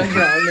dead. Something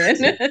wrong,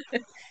 man.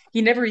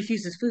 He never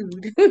refuses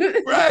food.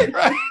 Right.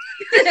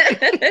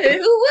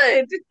 Who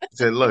would?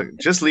 Said, look,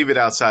 just leave it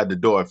outside the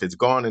door. If it's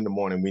gone in the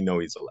morning, we know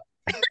he's alive.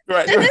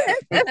 Right.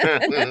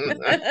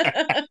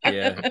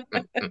 Yeah.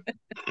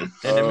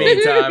 In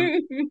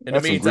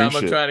the meantime,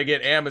 I'm trying to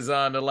get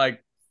Amazon to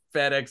like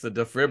FedEx a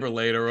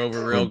defibrillator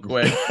over real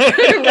quick.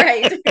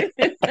 Right.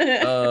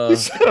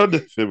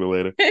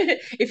 Defibrillator.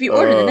 If you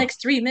order the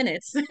next 3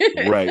 minutes.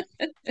 Right.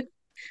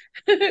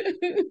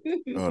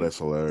 Oh, that's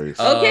hilarious.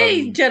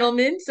 Okay,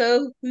 gentlemen.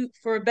 So,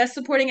 for Best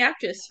Supporting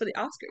Actress for the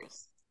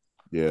Oscars.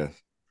 Yeah.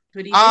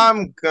 Who do you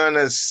I'm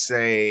gonna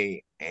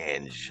say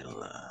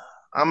Angela.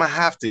 I'm gonna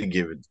have to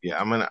give it. Yeah,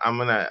 I'm gonna.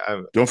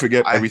 Don't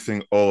forget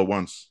Everything All at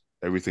Once.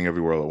 Everything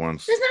Everywhere All at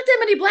Once. There's not that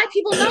many Black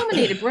people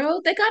nominated, bro.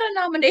 They gotta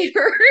nominate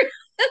her.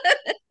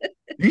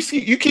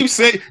 You keep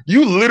saying,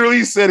 you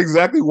literally said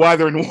exactly why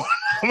they're in one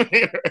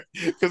nominator,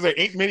 because there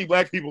ain't many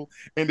black people,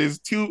 and there's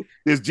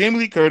Jamie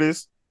Lee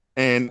Curtis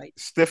and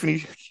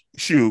Stephanie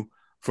Hsu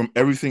from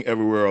Everything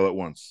Everywhere All at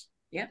Once.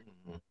 Yeah.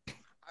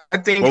 I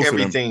think Both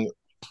everything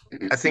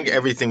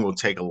will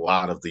take a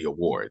lot of the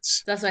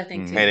awards. That's what I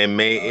think too. And it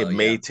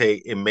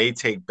may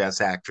take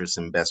Best Actress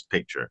and Best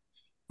Picture.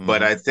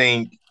 But I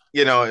think,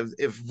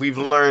 if we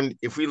learn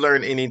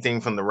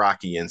anything from the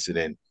Rocky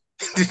incident,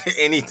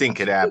 anything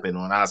could happen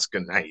on Oscar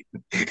night.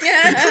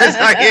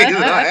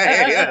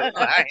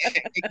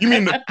 You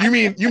mean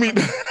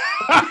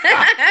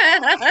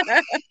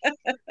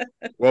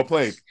well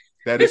played.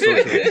 That is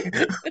so true.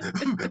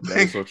 That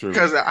is so true.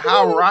 Because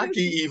how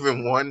Rocky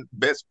even won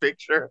Best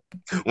Picture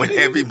when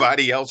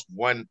everybody else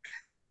won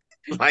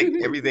like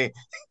everything.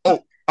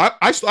 Oh,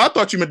 I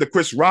thought you meant the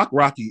Chris Rock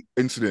Rocky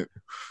incident.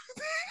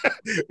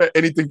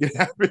 Anything can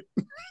happen.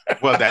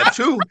 Well, that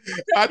too.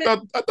 I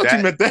thought you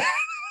meant that.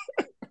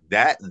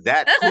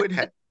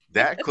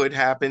 That could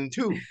happen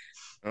too.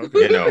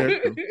 Okay.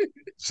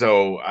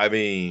 So I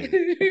mean,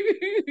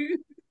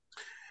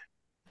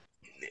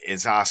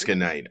 it's Oscar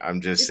night. I'm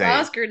just saying.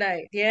 Oscar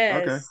night.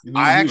 Yes.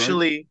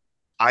 Okay.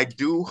 I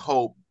do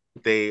hope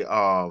they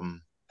I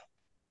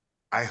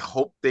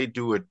hope they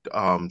do it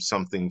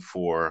something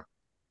for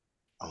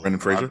Brendan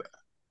Fraser.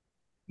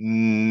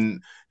 No,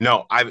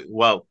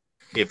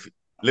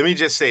 let me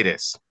just say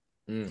this.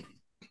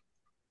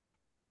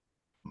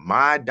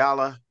 My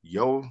dollar,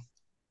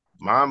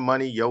 my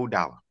money, your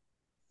dollar.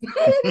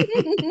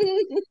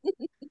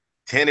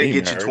 10 to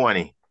get you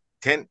 20.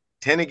 10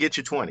 to get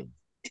you 20.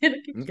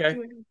 Okay.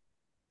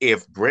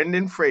 If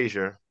Brendan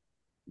Fraser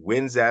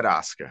wins that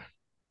Oscar.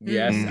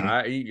 Yes,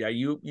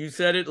 you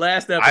said it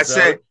last episode. I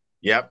said,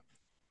 yep.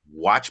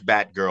 Watch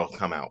Batgirl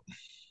come out.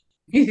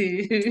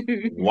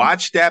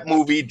 Watch that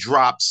movie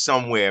drop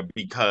somewhere,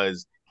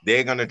 because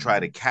they're going to try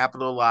to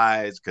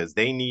capitalize, because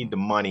they need the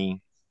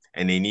money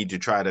and they need to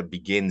try to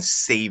begin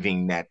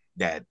saving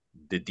the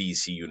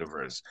DC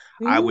universe.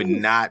 I would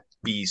not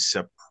be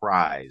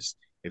surprised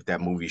if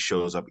that movie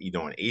shows up either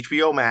on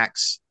HBO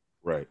Max,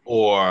 right,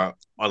 or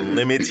a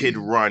limited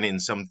run in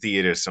some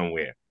theater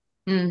somewhere.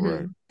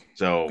 Right.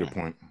 So good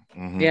point.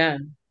 Yeah,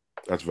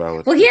 that's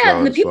valid. Well, that's yeah,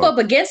 valid the people up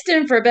against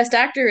him for Best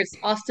Actor is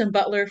Austin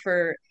Butler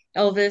for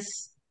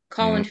Elvis,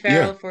 Colin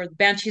Farrell for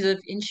Banshees of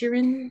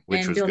Inisherin,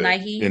 and Bill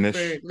Nighy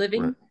for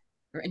Living.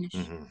 Right.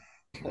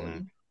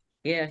 Or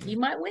Yeah, he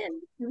might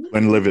win.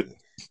 Glenlivet.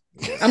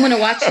 I'm gonna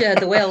watch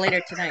The Whale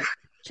later tonight.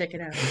 Check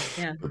it out.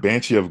 Yeah. The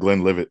Banshee of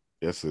Glenlivet.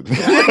 Yes, it.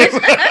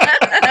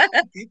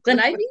 Glen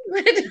Ivy.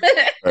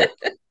 Right.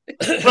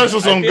 This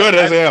was some good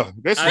as hell.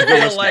 I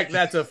feel like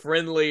that's a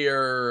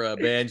friendlier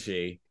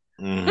Banshee.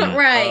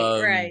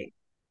 Right.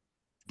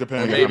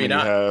 Depending maybe on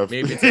how many not. you have.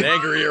 Maybe it's an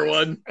angrier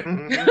one.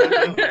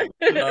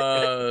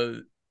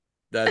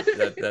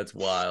 That's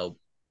wild.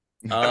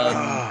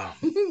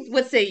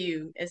 What say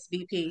you,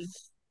 SVP?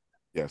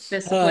 Yes.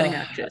 Best supporting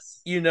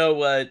actress. You know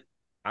what?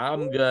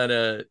 I'm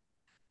gonna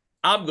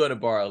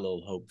borrow a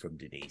little hope from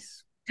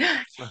Denise.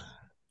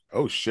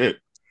 Oh shit.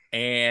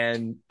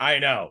 And I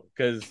know,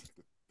 because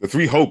the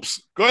Three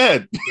Hopes. Go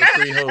ahead. The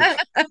Three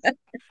Hopes.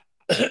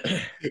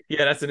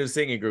 Yeah, that's a new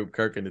singing group,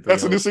 Kirk and the Three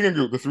Hopes. That's a new singing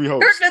group, the Three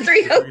Hopes. Kirk and the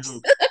Three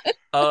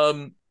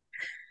Hopes.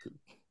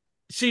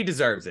 She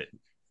deserves it.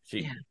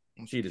 She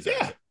deserves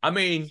it. I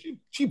mean,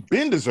 she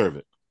been deserve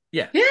it.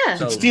 Yeah.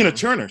 So, it's Tina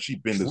Turner. She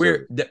been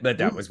deserve it. But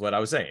that was what I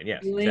was saying. Yeah.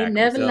 You ain't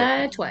never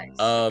lied twice.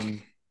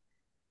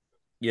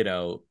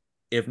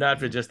 If not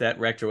for just that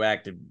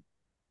retroactive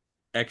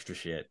extra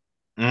shit,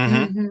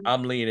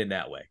 I'm leaning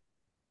that way.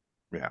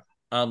 Yeah.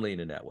 I'm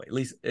leaning that way. At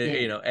least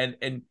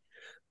and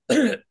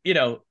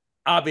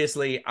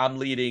obviously I'm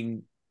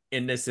leading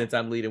in this sense.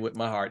 I'm leading with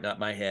my heart, not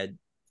my head.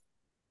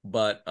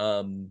 But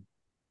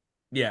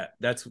yeah,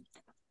 that's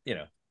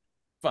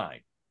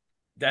fine.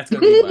 That's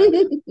gonna be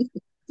my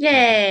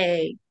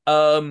Yay.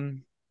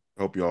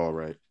 Hope you're all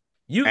right.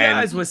 You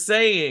guys were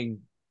saying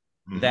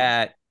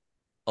that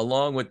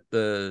along with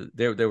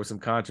there was some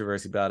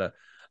controversy about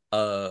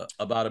a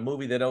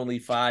movie that only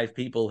 5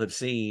 people have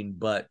seen,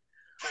 but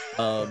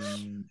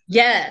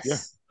yes. Yeah.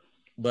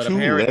 But To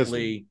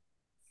apparently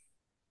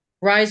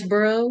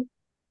Riseborough.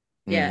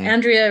 Yeah,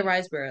 Andrea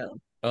Riseborough.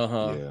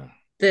 Yeah.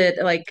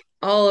 That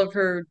all of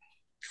her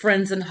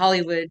friends in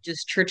Hollywood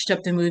just churched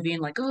up the movie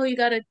and oh, you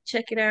gotta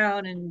check it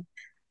out, and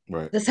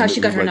that's how she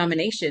got her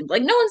nomination. No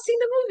one's seen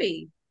the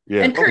movie.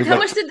 Yeah. And Kurt, how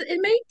much did it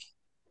make?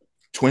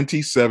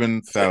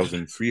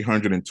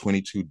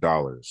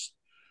 $27,322.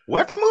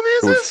 What movie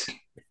is this?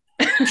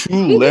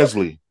 To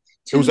Leslie.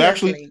 It was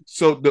actually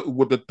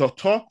the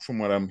talk from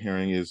what I'm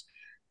hearing is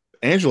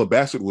Angela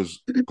Bassett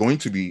was going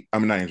to be. I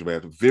mean, not Angela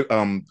Bassett.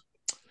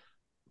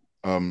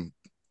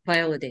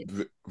 Viola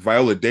Davis.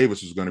 Viola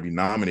Davis was going to be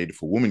nominated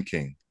for Woman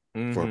King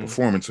for her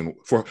performance, and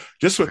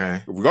regardless of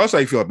how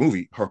you feel about the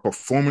movie, her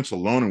performance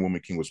alone in Woman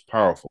King was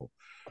powerful.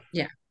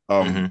 Yeah.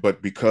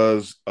 But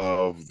because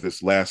of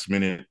this last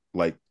minute,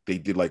 they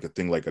did a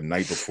thing a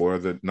night before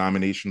the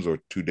nominations or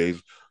 2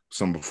 days,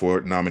 some before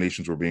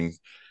nominations were being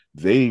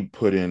they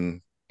put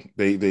in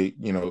they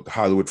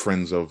Hollywood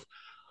Friends of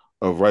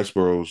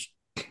Riceboro's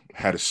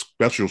had a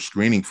special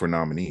screening for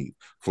nominee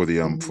for the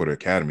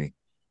Academy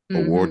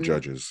Award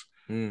judges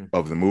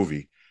of the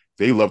movie.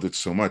 They loved it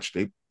so much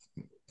they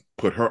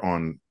put her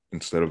on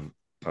instead of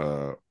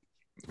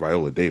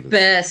Viola Davis.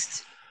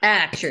 Best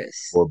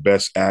actress. Or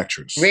best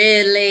actress.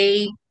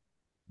 Really?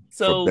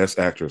 So for best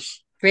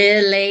actress.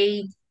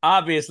 Really?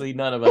 Obviously,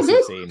 none of us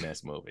have seen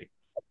this movie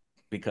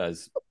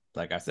because,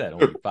 like I said,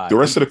 only 5. The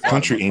rest of the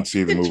country ain't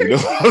seen the movie.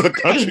 The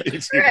country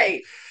ain't seen right.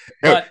 it.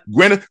 But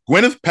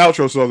Gwyneth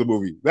Paltrow saw the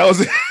movie. That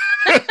was it.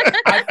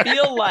 I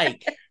feel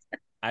like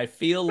I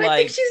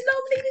think she's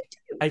nominated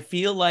too. I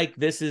feel like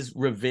this is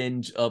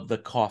revenge of the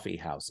Coffee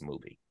House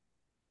movie.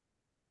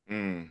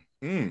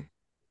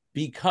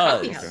 Because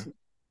Coffee House.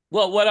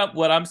 Well,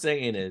 what I'm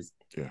saying is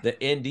the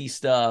indie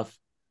stuff,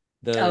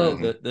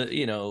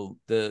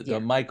 the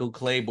Michael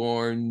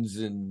Claiborne's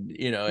and is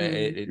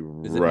it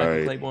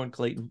Michael Claiborne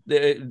Clayton?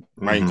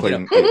 Mike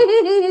Clayton.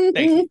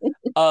 Thank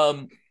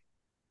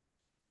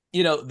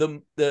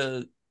you.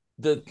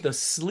 The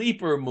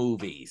sleeper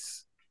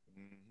movies.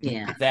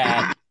 Yeah.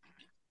 That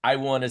I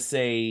want to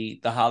say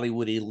the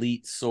Hollywood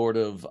elite sort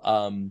of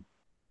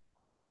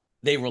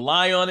they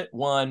rely on it,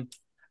 one,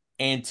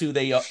 and two,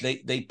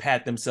 they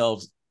pat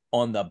themselves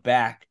on the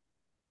backs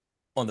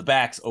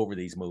over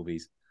these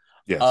movies.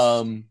 Yes.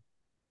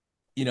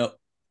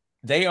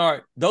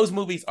 Those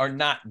movies are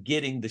not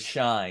getting the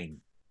shine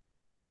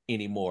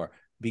anymore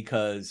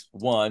because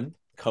one,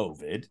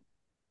 COVID.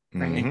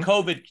 And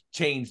COVID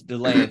changed the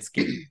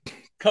landscape.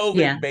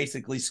 COVID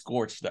basically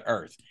scorched the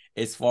earth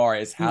as far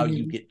as how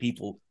you get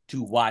people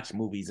to watch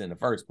movies in the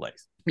first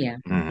place. Yeah.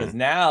 Because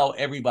now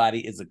everybody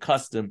is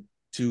accustomed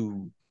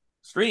to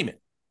streaming.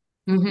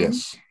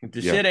 Yes. If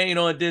the shit ain't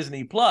on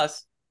Disney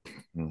Plus, a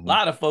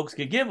lot of folks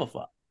could give a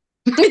fuck.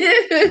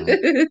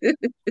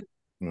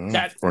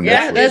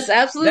 That's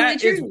absolutely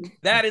true.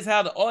 That is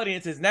how the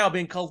audience has now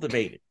been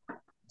cultivated.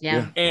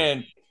 Yeah.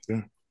 And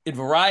in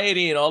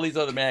Variety and all these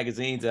other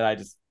magazines that I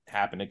just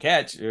happen to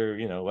catch or,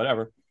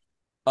 whatever,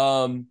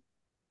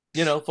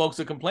 folks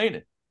are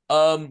complaining.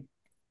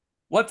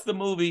 What's the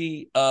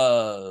movie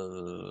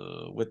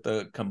with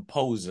the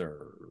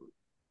composer?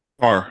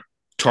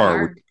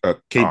 Tar with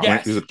Kate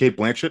Blanchett. Is it Kate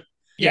Blanchett?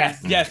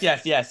 Yes.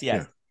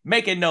 Yeah.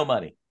 Making no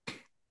money.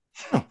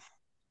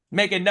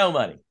 Making no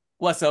money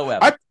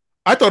whatsoever.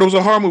 I thought it was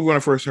a horror movie when I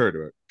first heard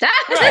of it.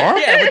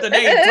 Right, yeah, with the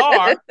name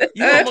Tar.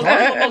 You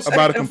almost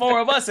about the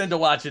 4 of us into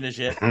watching this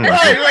shit.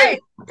 Right.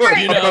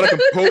 About a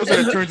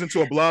composer that turns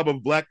into a blob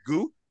of black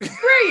goo.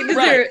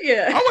 Right.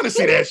 Yeah. I want to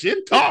see that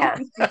shit. Tar.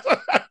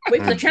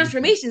 With the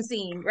transformation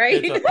scene,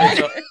 right?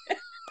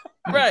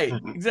 Right,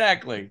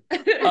 exactly.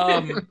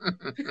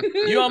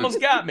 You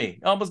almost got me.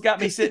 Almost got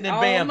me sitting in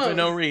BAM for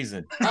no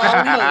reason. Almost.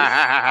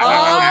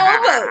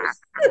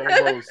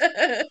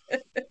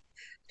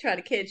 Try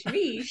to catch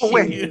me.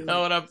 You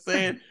know what I'm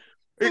saying?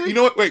 You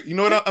know what? Wait, you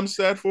know what I'm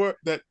sad for?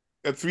 That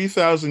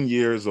 3,000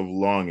 years of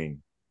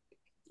longing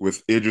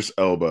with Idris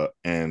Elba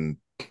and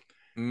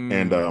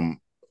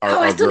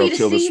our girl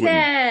Tilda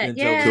Swinton.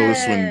 Tilda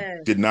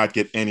Swinton did not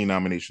get any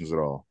nominations at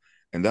all,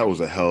 and that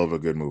was a hell of a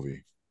good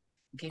movie.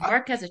 Okay,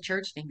 Mark has a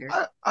church finger.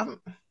 I'm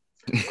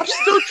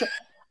still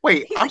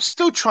I'm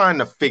still trying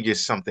to figure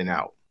something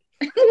out.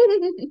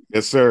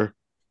 Yes, sir.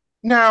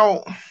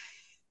 Now,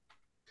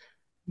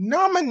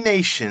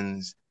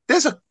 nominations.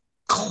 There's a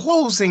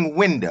closing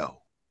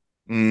window.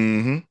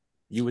 You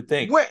would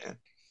think.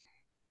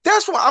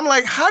 That's why I'm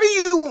like, how do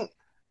you?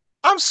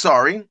 I'm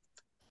sorry,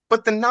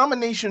 but the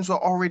nominations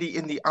were already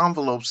in the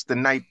envelopes the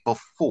night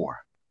before.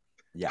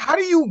 Yeah. How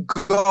do you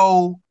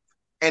go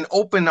and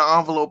open the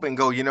envelope and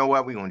go, you know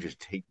what? We're gonna just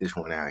take this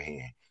one out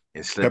here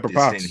and slip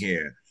this in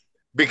here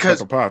because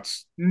Pepper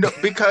Potts. No,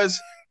 because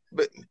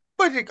but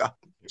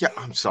yeah,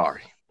 I'm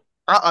sorry.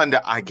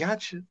 I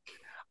got you.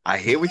 I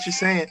hear what you're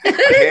saying.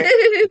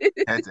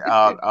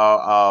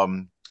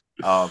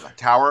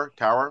 Tower.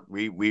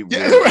 We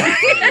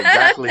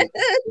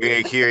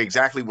hear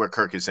exactly what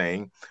Kirk is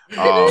saying.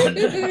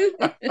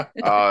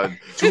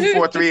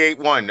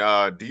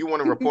 24381. Do you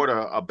want to report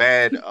a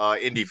bad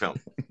indie film?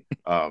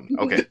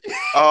 Okay.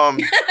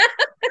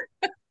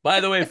 By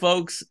the way,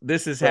 folks,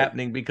 this is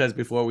happening because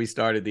before we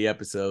started the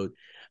episode,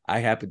 I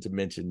happened to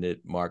mention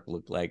that Mark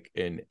looked like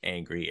an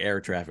angry air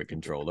traffic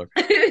controller,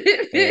 and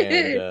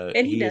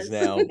he is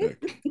now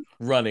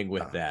running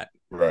with that.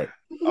 Right.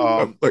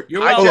 You're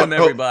welcome,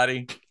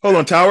 everybody. Hold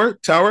on, Tower.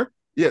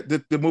 Yeah,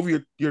 the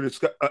movie you're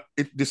discussing.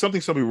 There's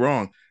something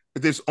wrong.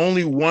 There's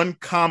only one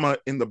comma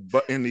in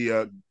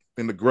the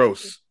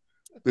gross.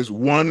 There's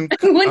one.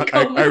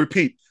 I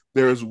repeat,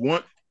 there is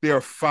one. There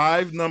are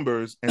 5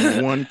 numbers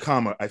and 1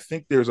 comma. I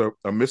think there's a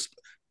miss.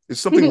 Is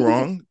something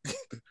wrong?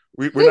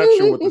 We're not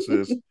sure what this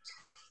is.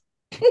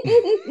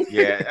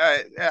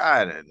 Yeah,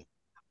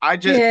 I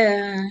just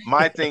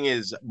my thing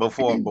is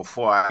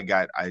before I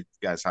got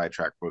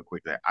sidetracked real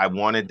quickly. I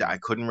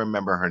couldn't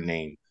remember her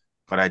name,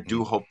 but I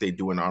do hope they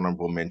do an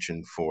honorable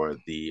mention for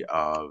the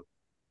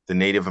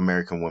Native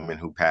American woman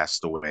who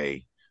passed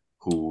away,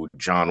 who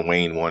John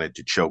Wayne wanted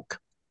to choke.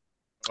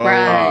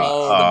 Right.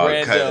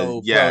 The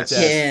Brando yes,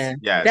 protest.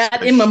 yes.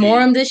 That in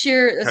memoriam this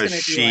year, that's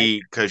gonna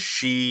be because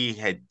she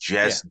had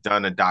just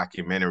done a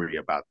documentary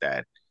about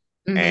that,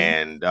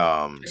 and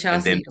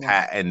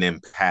then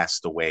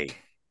passed away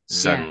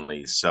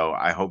suddenly. So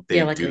I hope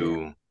they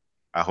do.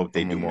 I hope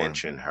they do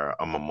mention her,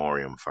 a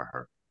memoriam for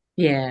her.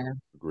 Yeah,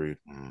 agreed.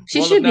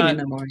 She should be in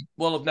memoriam.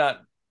 Well, if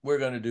not, we're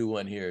gonna do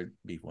one here.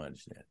 Beef Wine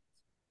Shenanigans.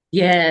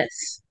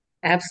 Yes,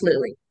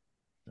 absolutely.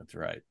 That's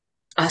right.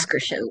 Oscar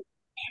show.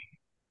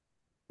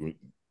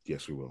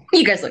 Yes, we will.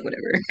 You guys like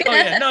whatever. Oh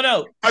yeah,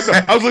 no.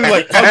 I was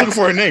looking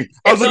for a name.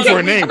 I'm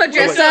gonna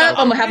dress up.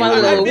 I'm gonna have my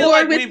little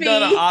award with me. We've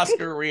done an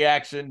Oscar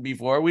reaction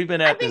before. We've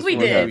been at this for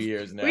a few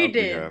years now. We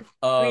did.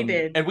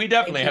 And we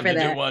definitely have to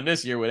do one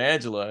this year with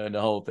Angela and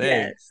the whole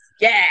thing.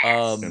 Yes.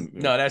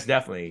 No, that's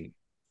definitely.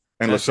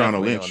 And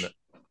Lashana Lynch.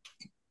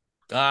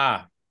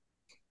 I'm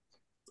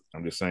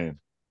just saying.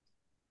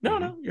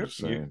 No,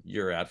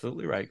 you're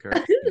absolutely right, Kurt.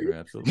 You're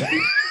absolutely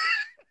right.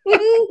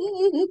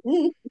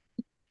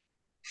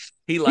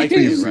 He likes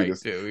it right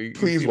too.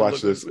 Please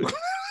watch this.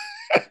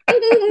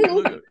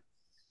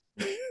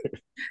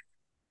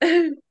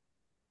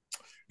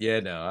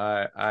 Yeah,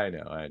 no, I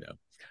know.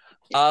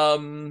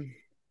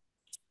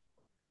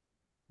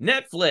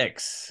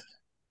 Netflix.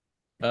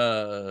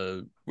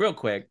 Real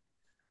quick.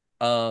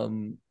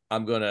 I'm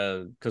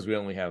gonna, because we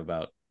only have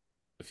about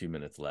a few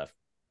minutes left.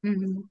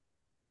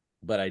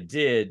 But I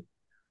did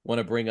want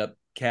to bring up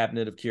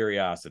Cabinet of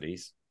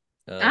Curiosities.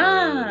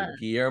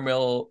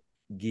 Guillermo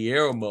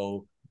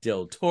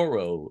del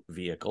Toro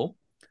vehicle.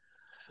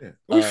 Yeah.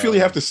 We feel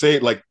you have to say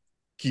it like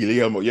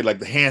Guillermo. Yeah, like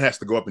the hand has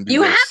to go up and do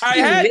you this. Have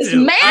to. It's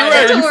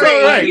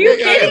mandatory. Are you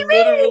kidding me?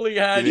 Literally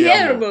had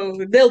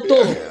Guillermo del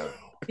Toro.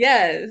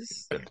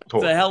 Yes. It's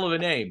a hell of a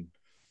name.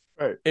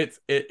 Right.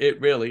 It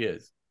really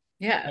is.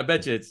 Yeah. I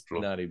bet you it's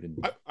not even.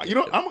 I'm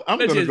bet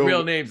gonna his go.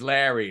 real name's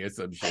Larry or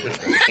some shit.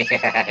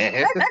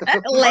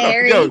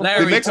 Larry.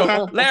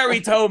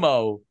 Larry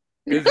Tomo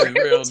is his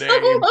real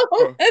name.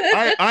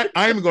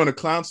 I'm going to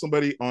clown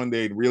somebody on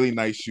their really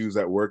nice shoes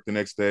at work the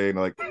next day, and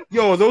like,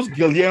 yo, are those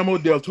Guillermo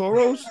del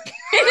Toros?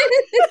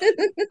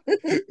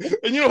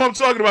 And you know what I'm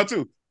talking about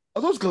too.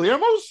 Are those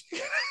Guillermos?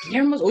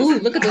 Guillermos. Ooh,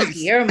 look at those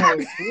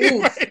Guillermos.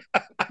 Ooh.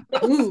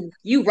 Ooh,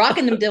 you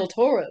rocking them Del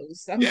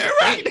Toros.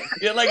 Right.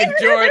 You're like a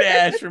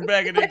Jordache from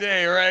back in the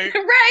day, right?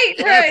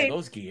 Right.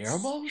 Those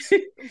Guillermos?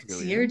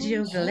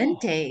 Sergio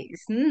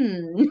Valentes.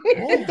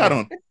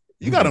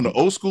 You got on the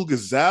old school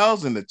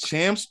Gazelles and the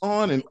Champs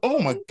on, and oh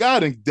my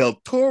God, and Del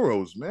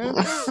Toros, man.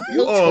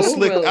 You all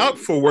slicked out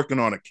for working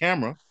on a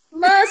camera.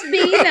 Must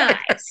be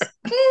nice.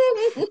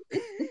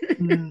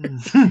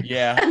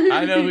 Yeah,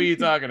 I know who you're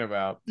talking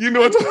about. You know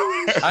what I'm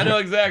talking about. I know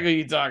exactly who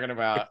you're talking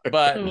about.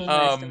 But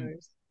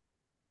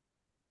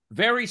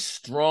very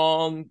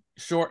strong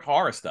short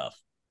horror stuff.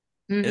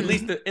 At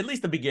least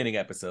the beginning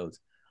episodes.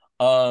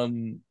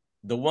 The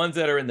ones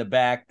that are in the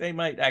back, they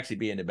might actually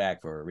be in the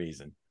back for a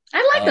reason.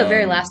 I like the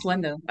very last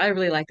one though. I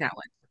really like that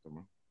one.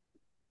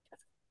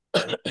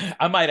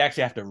 I might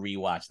actually have to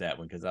rewatch that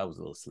one because I was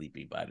a little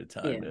sleepy by the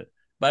time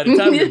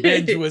the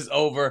binge was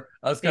over.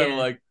 I was kind of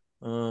like,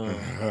 I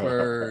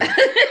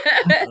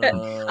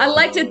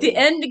liked it. The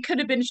end it could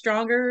have been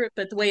stronger,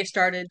 but the way it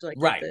started, like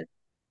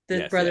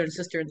the brother and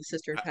sister and the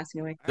sister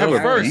passing away. The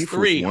first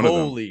three,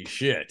 holy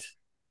shit.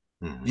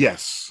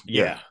 Yes.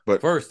 Yeah. But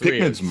first three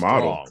Pikmin's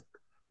model.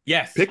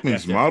 Yes.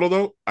 Pikmin's model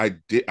though,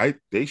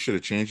 they should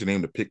have changed the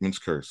name to Pikmin's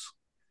Curse.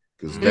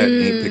 Because that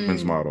ain't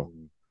Pikmin's model.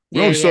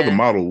 We only saw the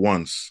model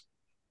once.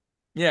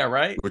 Yeah,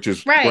 right. Which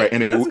is right.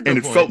 And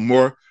it felt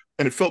more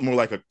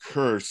like a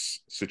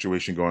curse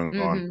situation going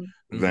on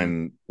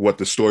than what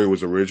the story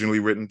was originally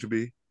written to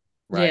be.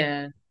 Right.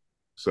 Yeah.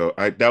 So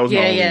that was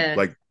my only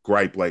like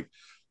gripe. Like,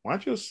 why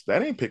just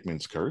that ain't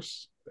Pikmin's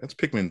curse? That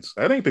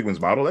ain't Pikmin's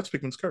model. That's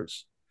Pikmin's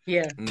curse.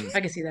 Yeah,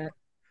 I can see that.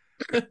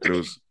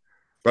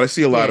 But I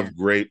see a lot of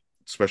great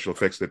special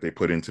effects that they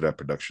put into that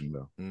production,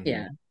 though.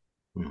 Yeah.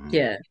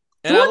 Yeah.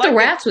 And the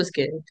rats was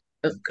good.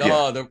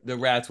 The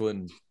rats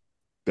one.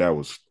 That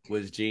was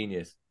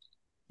genius.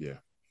 Yeah.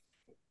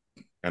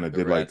 And I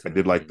did like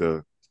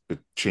the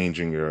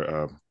changing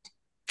your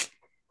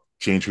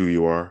change who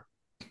you are.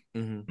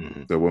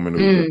 The woman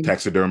who the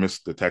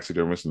taxidermist and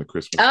the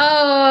Christmas.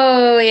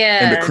 Oh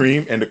yeah. And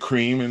the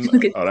cream and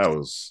that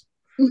was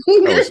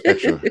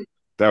extra.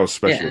 That was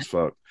special as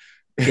fuck.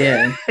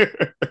 Yeah.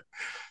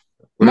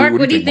 Mark,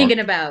 what are you thinking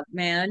about,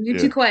 man? You're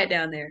too quiet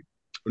down there.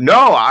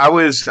 No,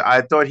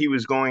 I thought he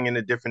was going in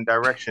a different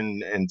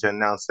direction and to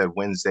announce that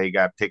Wednesday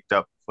got picked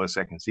up for a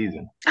second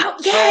season. Oh,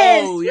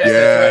 yes. Oh,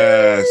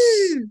 yes.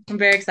 I'm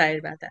very excited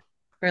about that.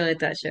 I really like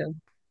that show.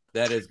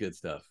 That is good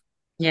stuff.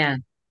 Yeah.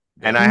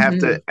 And I have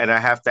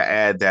to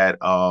add that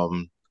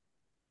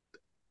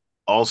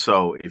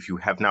also, if you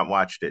have not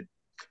watched it,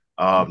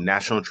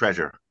 National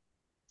Treasure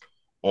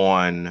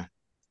on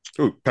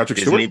Patrick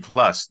Disney Stewart?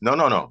 Plus.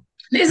 No.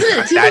 Is it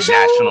a TV that show?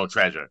 National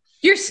Treasure.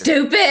 You're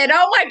stupid.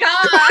 Oh my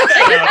god.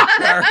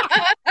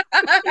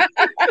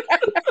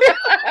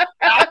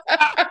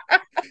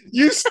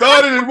 You stole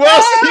thought it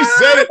was. He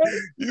said it.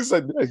 He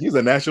said he's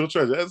a national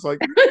treasure. That's like.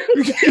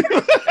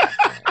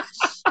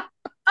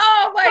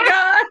 Oh my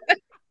God.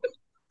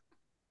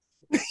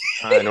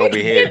 Trying over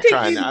here,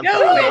 trying.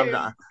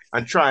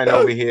 I'm trying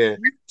over here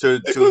to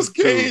Nicolas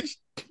Cage.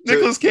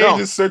 Nicolas Cage no.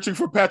 is searching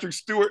for Patrick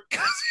Stewart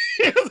because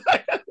he was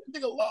like,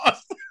 nigga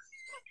lost.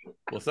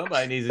 Well,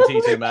 somebody needs to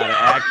teach him how to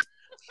act.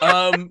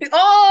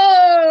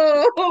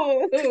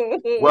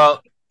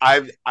 Well,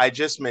 I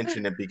just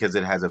mentioned it because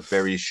it has a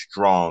very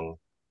strong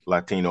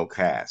Latino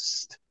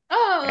cast.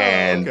 Oh.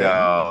 And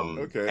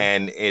Okay.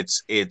 and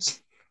it's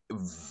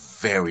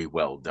very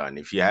well done.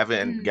 If you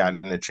haven't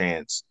gotten a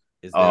chance,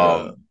 is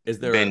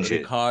there a binge it.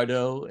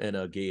 Ricardo and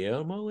a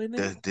Guillermo in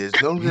there? There's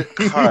no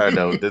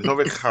Ricardo. There's no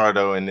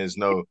Ricardo, and there's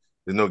no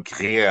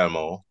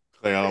Guillermo.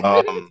 But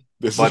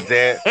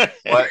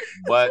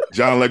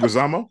John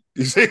Leguizamo.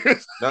 You see?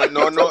 no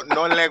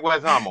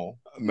Leguizamo.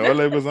 No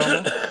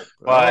Leguizamo.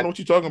 But I don't know what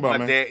you're talking about,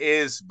 man. there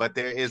is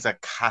a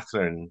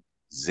Catherine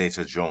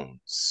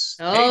Zeta-Jones.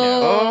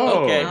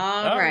 Oh, okay.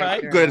 All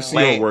right. Good to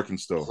see her working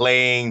still.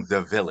 Playing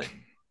the villain.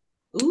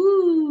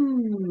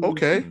 Ooh.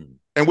 Okay.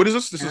 And what is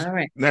this? This is All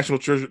right. National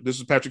Treasure. This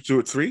is Patrick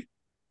Stewart 3?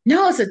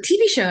 No, it's a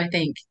TV show, I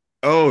think.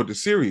 Oh, the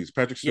series.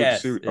 Patrick Stewart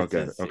Yes, series. it's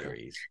Okay. a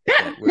series.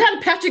 Not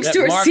a Patrick That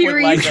Stewart Mark would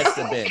series. like us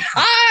to binge.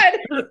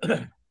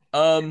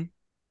 God.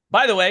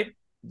 By the way,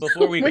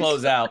 before we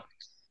close out,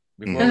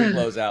 we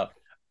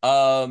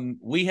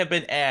have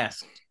been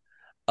asked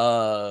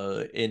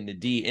in the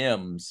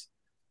DMs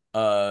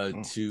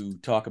to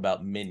talk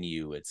about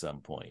Menu at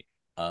some point.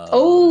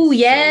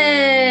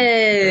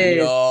 Yes.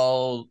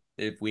 Y'all,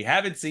 if we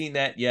haven't seen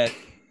that yet,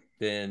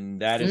 then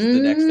that is the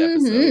next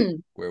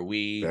episode where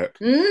we get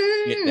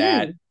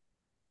that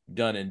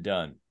done and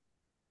done.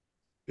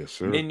 Yes,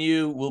 sir.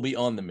 Menu will be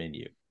on the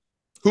menu.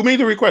 Who made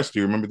the request? Do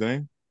you remember the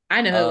name?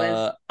 I know who it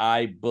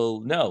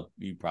was. No,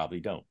 you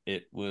probably don't.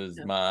 It was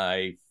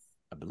I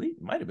believe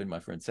it might have been my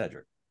friend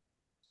Cedric.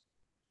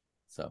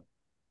 So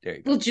there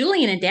you go. Well,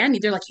 Julian and Danny,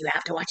 they're like, you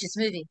have to watch this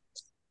movie.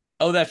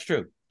 Oh, that's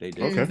true. They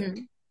did. Okay.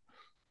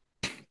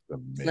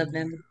 Love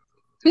them.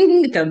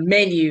 The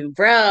Menu,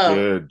 bro.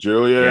 Yeah,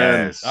 Julian.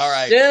 Yes. All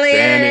right.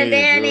 Julian,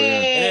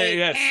 Danny.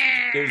 Yes.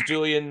 It was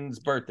Julian's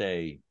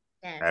birthday.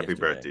 Happy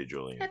birthday,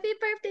 Julian. Happy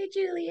birthday,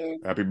 Julian.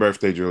 Happy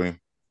birthday, Julian.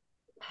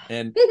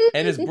 And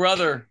his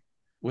brother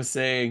was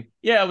saying,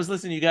 yeah, I was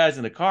listening to you guys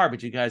in the car,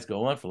 but you guys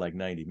go on for like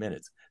 90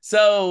 minutes.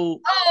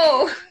 So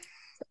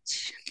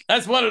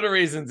that's one of the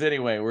reasons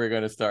anyway, we're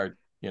going to start,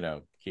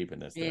 keeping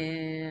this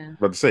thing. Yeah.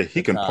 But to say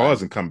he can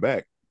pause and come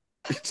back.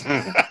 It's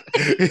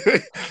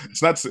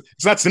not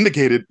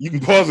syndicated. You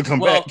can pause and come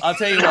back. Well, I'll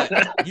tell you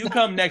what. You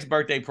come next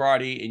birthday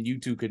party, and you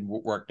two can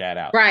work that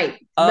out. Right.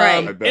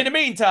 In the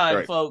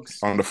meantime,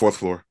 folks, on the 4th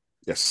floor.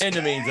 Yes. In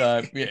the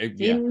meantime,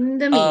 In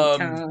the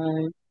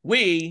meantime,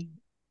 we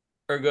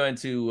are going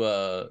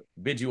to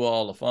bid you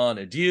all a fond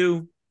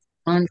adieu.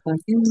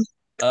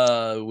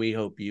 We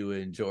hope you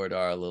enjoyed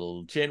our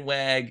little chin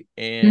wag,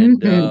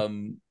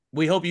 and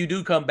we hope you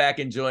do come back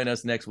and join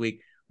us next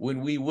week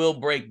when we will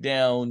break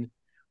down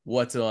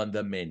what's on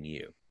the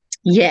menu.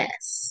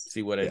 Yes.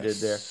 See what I did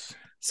there?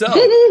 So,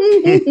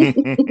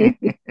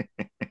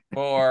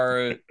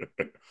 for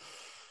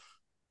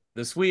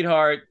the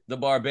sweetheart, the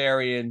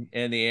barbarian,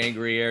 and the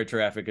angry air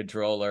traffic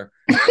controller,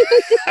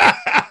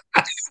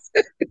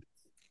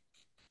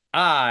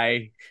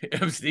 I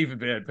am Stephen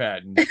Van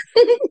Patten,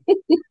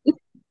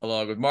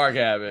 along with Mark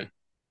Abbott,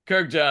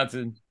 Kirk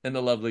Johnson, and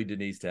the lovely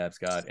Denise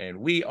Tapscott,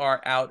 and we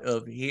are out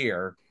of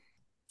here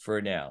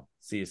for now.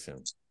 See you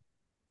soon.